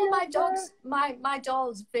 Why do all my dogs, my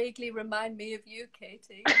dolls vaguely remind me of you,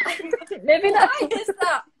 Katie? Maybe why is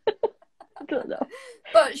that? I don't know.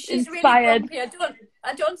 But she's inspired. Really grumpy.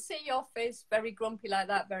 I don't see your face very grumpy like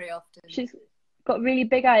that very often. She's got really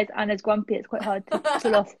big eyes and is grumpy. It's quite hard to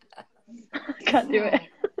pull off. I can't do it.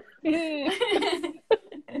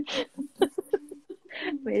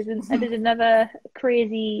 Amazing. I did another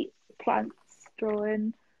crazy plants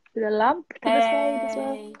drawing with a lamp to the side as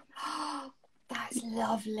well. That's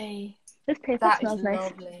lovely. This paper smells nice.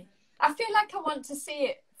 Lovely. I feel like I want to see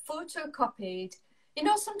it photocopied. You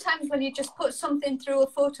know, sometimes when you just put something through a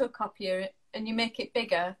photocopier and you make it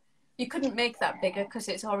bigger, you couldn't make that bigger because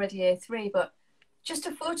it's already A3, but just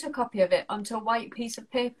a photocopy of it onto a white piece of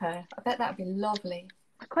paper, I bet that'd be lovely.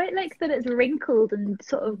 I quite like that it's wrinkled and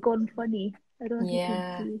sort of gone funny. I don't know if you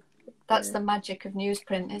can see. That's the magic of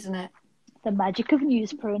newsprint, isn't it? The magic of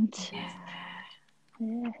newsprint.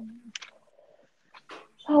 Yeah.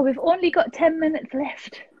 Oh, we've only got 10 minutes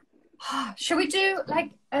left. Should we do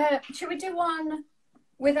one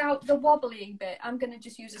without the wobbly bit? I'm going to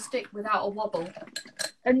just use a stick without a wobble.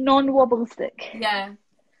 A non-wobble stick. Yeah.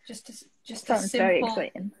 Just Sounds a simple, very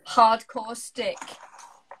exciting. hardcore stick.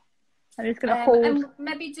 I'm just going to hold and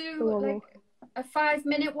maybe the do wobble. like a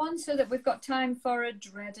 5-minute one so that we've got time for a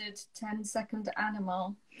dreaded 10-second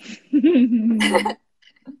animal.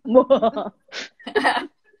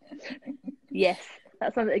 Yes,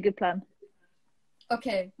 that sounds like a good plan.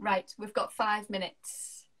 Okay, right. We've got 5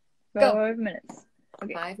 minutes. 5 minutes.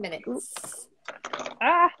 Okay. 5 minutes. Ooh.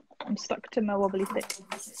 Ah, I'm stuck to my wobbly stick.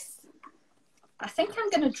 I think I'm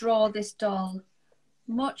going to draw this doll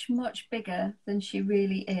much, much bigger than she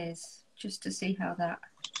really is, just to see how that...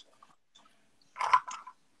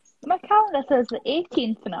 My calendar says the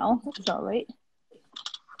 18th now. That's not right.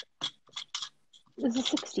 It's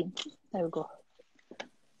the 16th. There we go.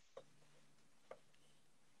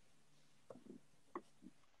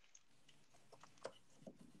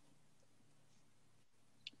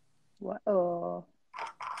 What? Oh,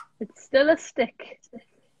 it's still a stick.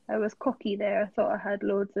 I was cocky there. I thought I had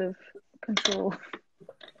loads of control.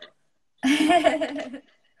 I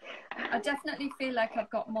definitely feel like I've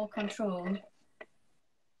got more control.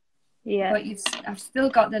 Yeah. But I've still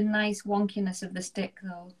got the nice wonkiness of the stick,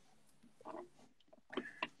 though.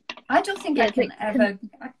 I don't think I can ever...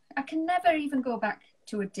 I can never even go back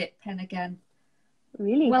to a dip pen again.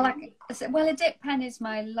 Really? Well, a dip pen is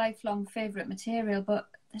my lifelong favourite material, but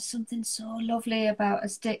there's something so lovely about a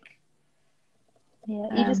stick. Yeah,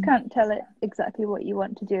 you just can't tell it exactly what you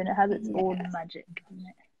want to do, and it has its own magic, doesn't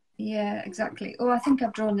it? Yeah, exactly. Oh, I think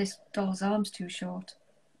I've drawn this doll's arms too short.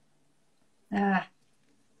 I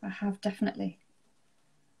have definitely.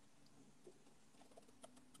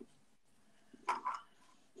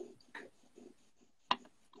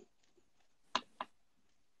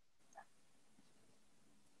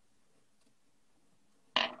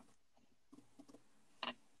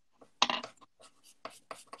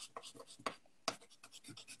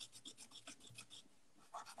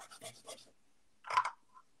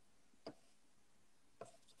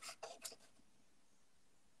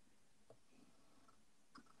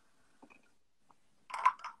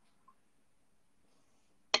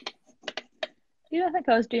 You know, I think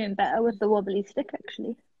I was doing better with the wobbly stick,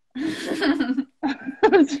 actually. I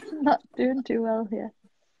was not doing too well here.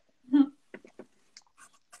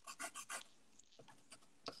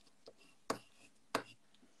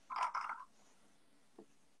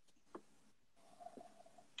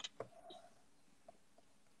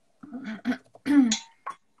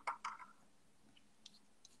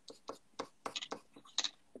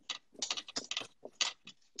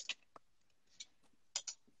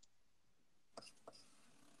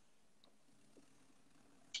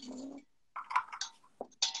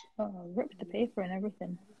 Oh, ripped the paper and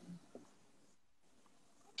everything.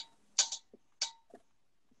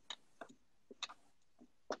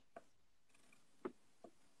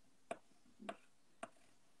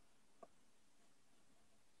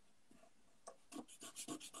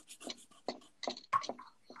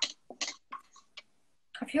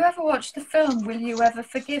 Have you ever watched the film Will You Ever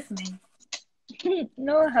Forgive Me?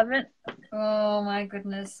 No, I haven't. Oh my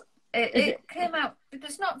goodness. It came out,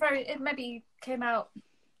 it's not very, it maybe came out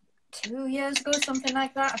 2 years ago, something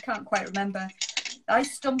like that. I can't quite remember. I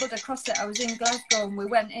stumbled across it. I was in Glasgow and we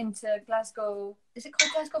went into Glasgow, is it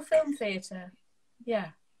called Glasgow Film Theatre?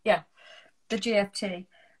 Yeah, the GFT.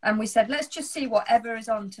 And we said, let's just see whatever is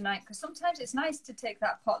on tonight, because sometimes it's nice to take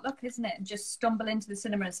that potluck, isn't it? And just stumble into the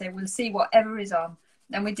cinema and say, we'll see whatever is on.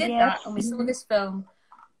 And we did that, and we saw this film,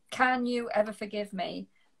 Can You Ever Forgive Me?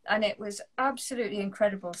 And it was absolutely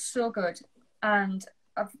incredible, so good. And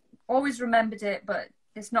I've always remembered it, but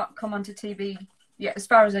it's not come onto TV yet, as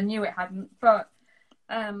far as I knew it hadn't. But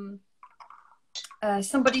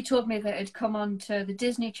somebody told me that it had come onto the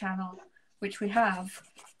Disney Channel, which we have.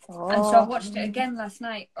 Oh. And so I watched it again last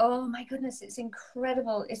night. Oh my goodness, it's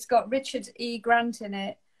incredible. It's got Richard E. Grant in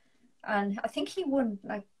it. And I think he won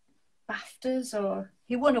like BAFTAs, or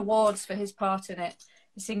he won awards for his part in it.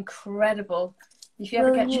 It's incredible. If you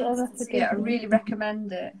ever get a chance to see it, I really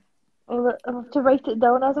recommend it. I'll have to write it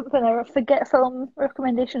down or something. I forget film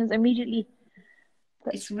recommendations immediately.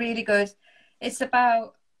 It's really good. It's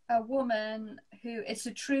about a woman who, it's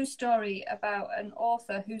a true story about an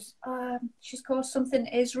author who's, she's called something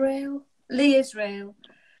Lee Israel.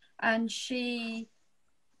 And she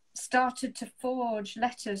started to forge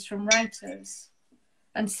letters from writers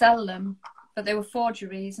and sell them, but they were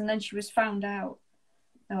forgeries, and then she was found out.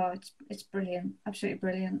 Oh, it's brilliant, absolutely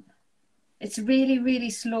brilliant. It's really, really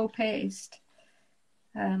slow paced.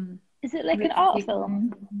 Is it like really an art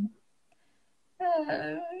film?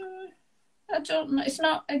 I don't know. It's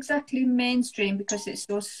not exactly mainstream because it's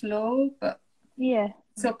so slow, but Yeah.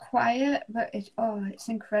 so quiet. But it's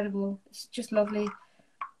incredible. It's just lovely.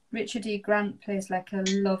 Richard E. Grant plays like a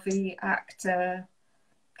lovey actor,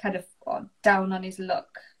 kind of down on his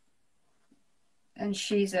luck, and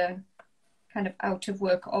she's a kind of out of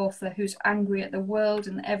work author who's angry at the world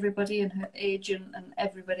and everybody and her agent and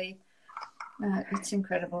everybody. It's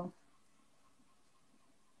incredible.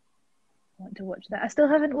 I want to watch that. I still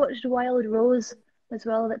haven't watched Wild Rose as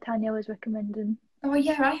well that Tanya was recommending. Oh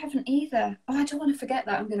yeah, I haven't either. Oh, I don't want to forget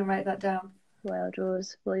that. I'm going to write that down. Wild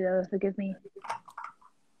Rose, will you ever forgive me?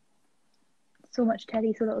 So much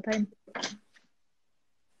Teddy, so little time.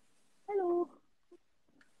 Hello.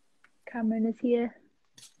 Cameron is here.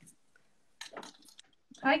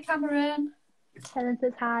 Hi, Cameron. Helen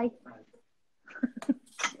says hi.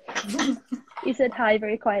 You said hi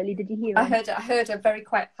very quietly. Did you hear him? I heard a very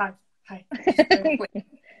quiet hi. Hi.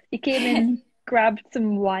 He came in, grabbed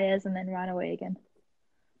some wires, and then ran away again.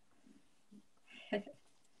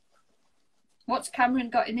 What's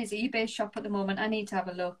Cameron got in his eBay shop at the moment? I need to have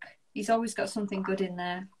a look. He's always got something good in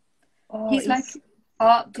there. Oh, he's like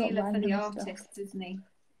art dealer for the random artists, stuff. isn't he?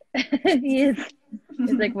 He is.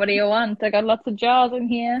 He's like, what do you want? I got lots of jars in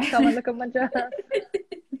here. Come and look at my jars.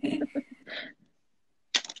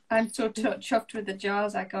 I'm so chuffed with the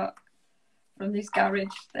jars I got from this garage.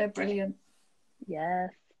 They're brilliant.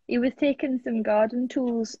 Yes. He was taking some garden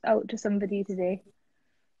tools out to somebody today.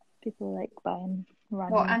 People like buying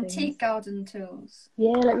random What, things. antique garden tools?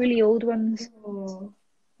 Yeah, like really old ones. Oh,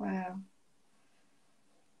 wow.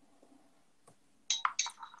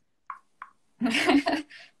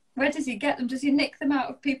 Where does he get them? Does he nick them out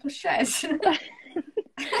of people's sheds?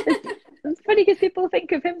 It's funny because people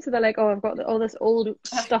think of him, so they're like, "Oh, I've got all this old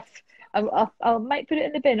stuff. I might put it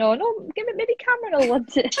in the bin." Or no, maybe Cameron will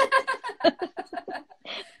want it.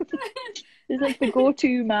 He's like the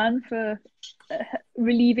go-to man for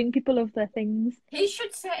relieving people of their things. He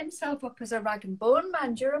should set himself up as a rag and bone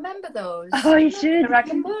man. Do you remember those? Oh, he should. A rag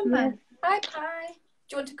and bone man. Yes. Hi, Pie.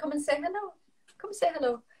 Do you want to come and say hello? Come say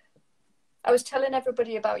hello. I was telling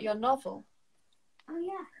everybody about your novel. Oh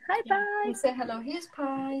yeah. Hi, Pie. You say hello. Here's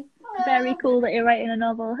Pie. Hello. Very cool that you're writing a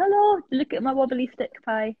novel. Hello. Look at my wobbly stick,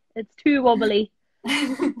 Pie. It's too wobbly.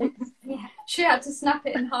 Yeah. She had to snap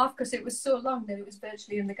it in half because it was so long that it was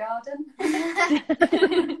virtually in the garden.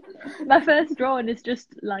 My first drawing is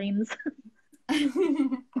just lines.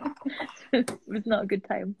 It was not a good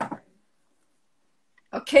time.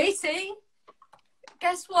 Okay, see?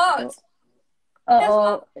 Guess what?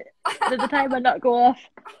 Uh-oh. Did the timer not go off?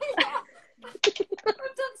 I've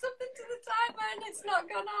done something to the timer and it's not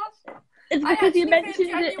gone off. It's because you mentioned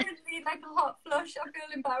it. I genuinely like a hot flush. I feel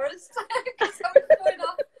embarrassed because I was going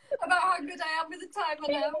off about how good I am with the timer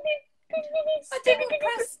now. I didn't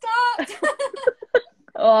press start.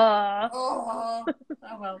 Oh.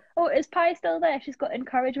 Oh well. Oh, is Pie still there? She's got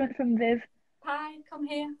encouragement from Viv. Pie, come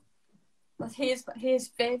here. Well, here's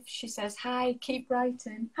Viv. She says, hi, keep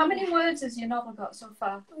writing. How many words has your novel got so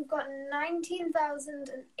far? We've got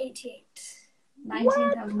 19,088.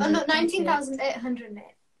 19,000. Oh no,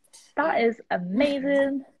 19,808. That is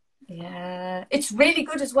amazing. Yeah. It's really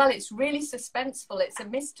good as well. It's really suspenseful. It's a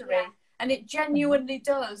mystery. Yeah. And it genuinely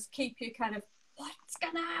does keep you kind of, what's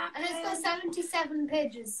going to happen? And it's got 77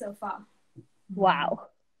 pages so far. Wow.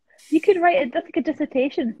 You could write it, that's like a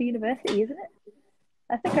dissertation for university, isn't it?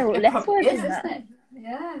 I think I wrote less words than that. Isn't it?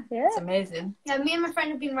 Yeah. Yeah. It's amazing. Yeah, me and my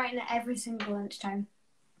friend have been writing it every single lunchtime.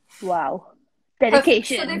 Wow.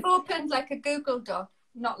 Dedication. So they've opened like a Google Doc.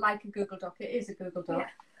 Not like a Google Doc, it is a Google Doc. Yeah.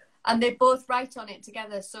 And they both write on it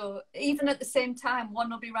together. So even at the same time, one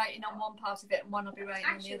will be writing on one part of it and one will be writing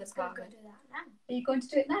Actually, on the let's other go part of do it. that now. Are you going to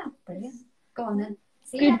do it now? Brilliant. Go on then.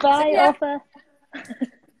 See ya. Goodbye, See ya. Arthur.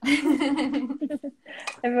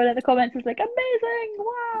 Everyone in the comments is like, amazing!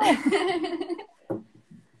 Wow!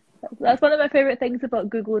 That's one of my favourite things about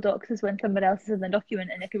Google Docs is when someone else is in the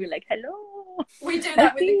document and it can be like, hello! We do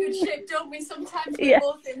that with a good shape, don't we? Sometimes we're Yeah.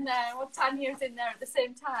 both in there, or Tanya's in there at the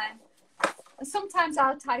same time. And sometimes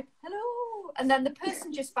I'll type hello, and then the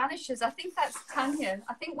person just vanishes. I think that's Tanya.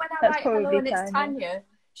 I think when I That's write hello probably and it's Tanya. Tanya,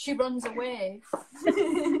 she runs away.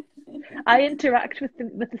 I interact with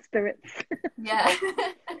the spirits. Yeah.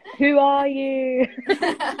 Who are you?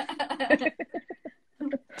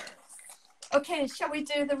 Okay, shall we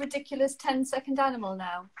do the ridiculous 10-second animal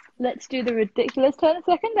now? Let's do the ridiculous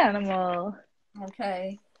 10-second animal.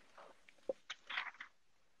 Okay.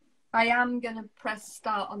 I am going to press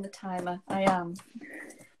start on the timer. I am.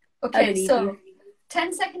 Okay, so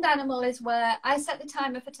 10-second animal is where I set the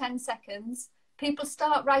timer for 10 seconds. People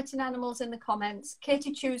start writing animals in the comments.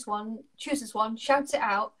 Katie chooses one, shouts it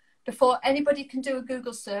out. Before anybody can do a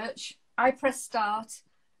Google search, I press start,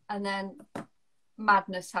 and then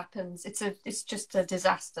madness happens. It's just a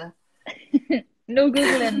disaster. No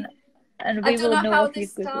Googling, and we I don't will know how if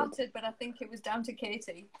you've this Googled. started, but I think it was down to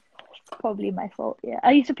Katie. Probably my fault, yeah.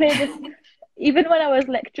 I used to play this, even when I was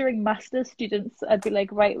lecturing master's students, I'd be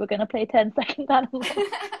like, right, we're going to play 10-second animals.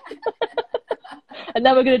 And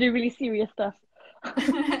then we're going to do really serious stuff.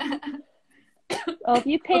 Oh, have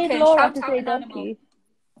you paid Laura to say donkey?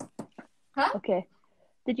 Huh? Okay.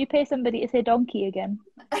 Did you pay somebody to say donkey again?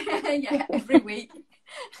 Yeah, every week.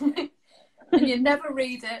 And you never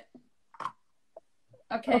read it.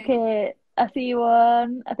 Okay, I see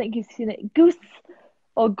one. I think you've seen it. Goose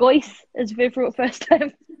or goise, as Viv wrote first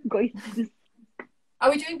time. Goise.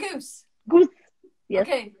 Are we doing goose? Goose. Yes.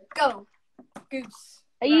 Okay, go. Goose.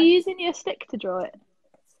 Are you using your stick to draw it?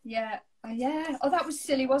 Yeah. Yeah. Oh, that was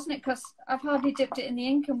silly, wasn't it? Because I've hardly dipped it in the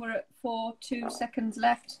ink and we're at 2 seconds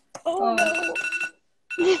left. Oh.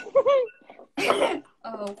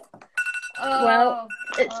 Oh. Well,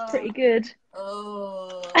 it's pretty good.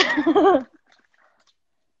 Oh.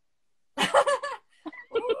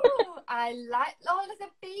 Ooh, I like. Oh, look, the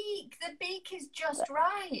beak. The beak is just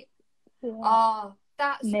right. Yeah. Oh,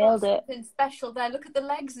 that's Nailed it. Something special there. Look at the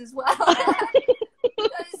legs as well.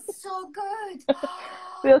 That is so good.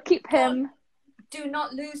 We'll keep him. Do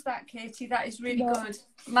not lose that, Katie. That is really good.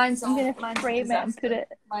 Mine's I'm going to frame it and put it.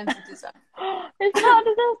 Mine's a disaster. It's not a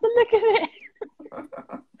disaster. Look at it.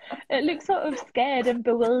 It looks sort of scared and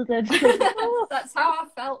bewildered. That's how I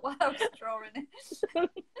felt while I was drawing it.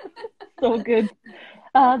 So good.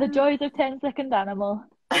 The joys of 10-second animal.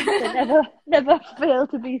 They never fail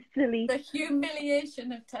to be silly. The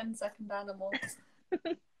humiliation of 10-second animals.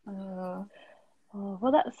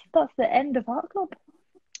 Well, that's the end of Art Club.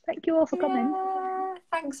 Thank you all for coming.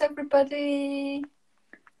 Thanks, everybody.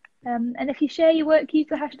 And if you share your work, use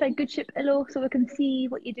the hashtag GoodShipIllo so we can see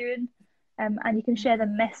what you're doing. And you can share the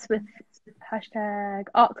mess with hashtag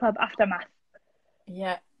Art Club Aftermath.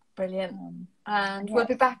 Yeah, brilliant. And we'll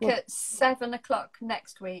be back at 7 o'clock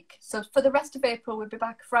next week. So for the rest of April, we'll be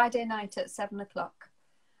back Friday night at 7 o'clock.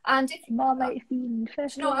 And if Marmite Fiend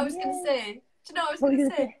first, do you know what I was going to say? Do you know what I was going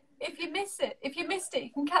to say? If you missed it,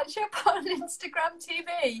 you can catch up on Instagram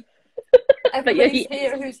TV. Everybody's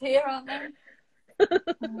here who's here, aren't they?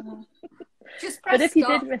 Just press But if you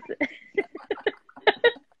stop. did miss it,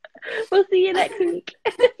 we'll see you next week.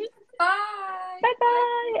 Bye.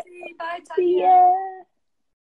 Bye-bye. Bye, Tanya. See ya.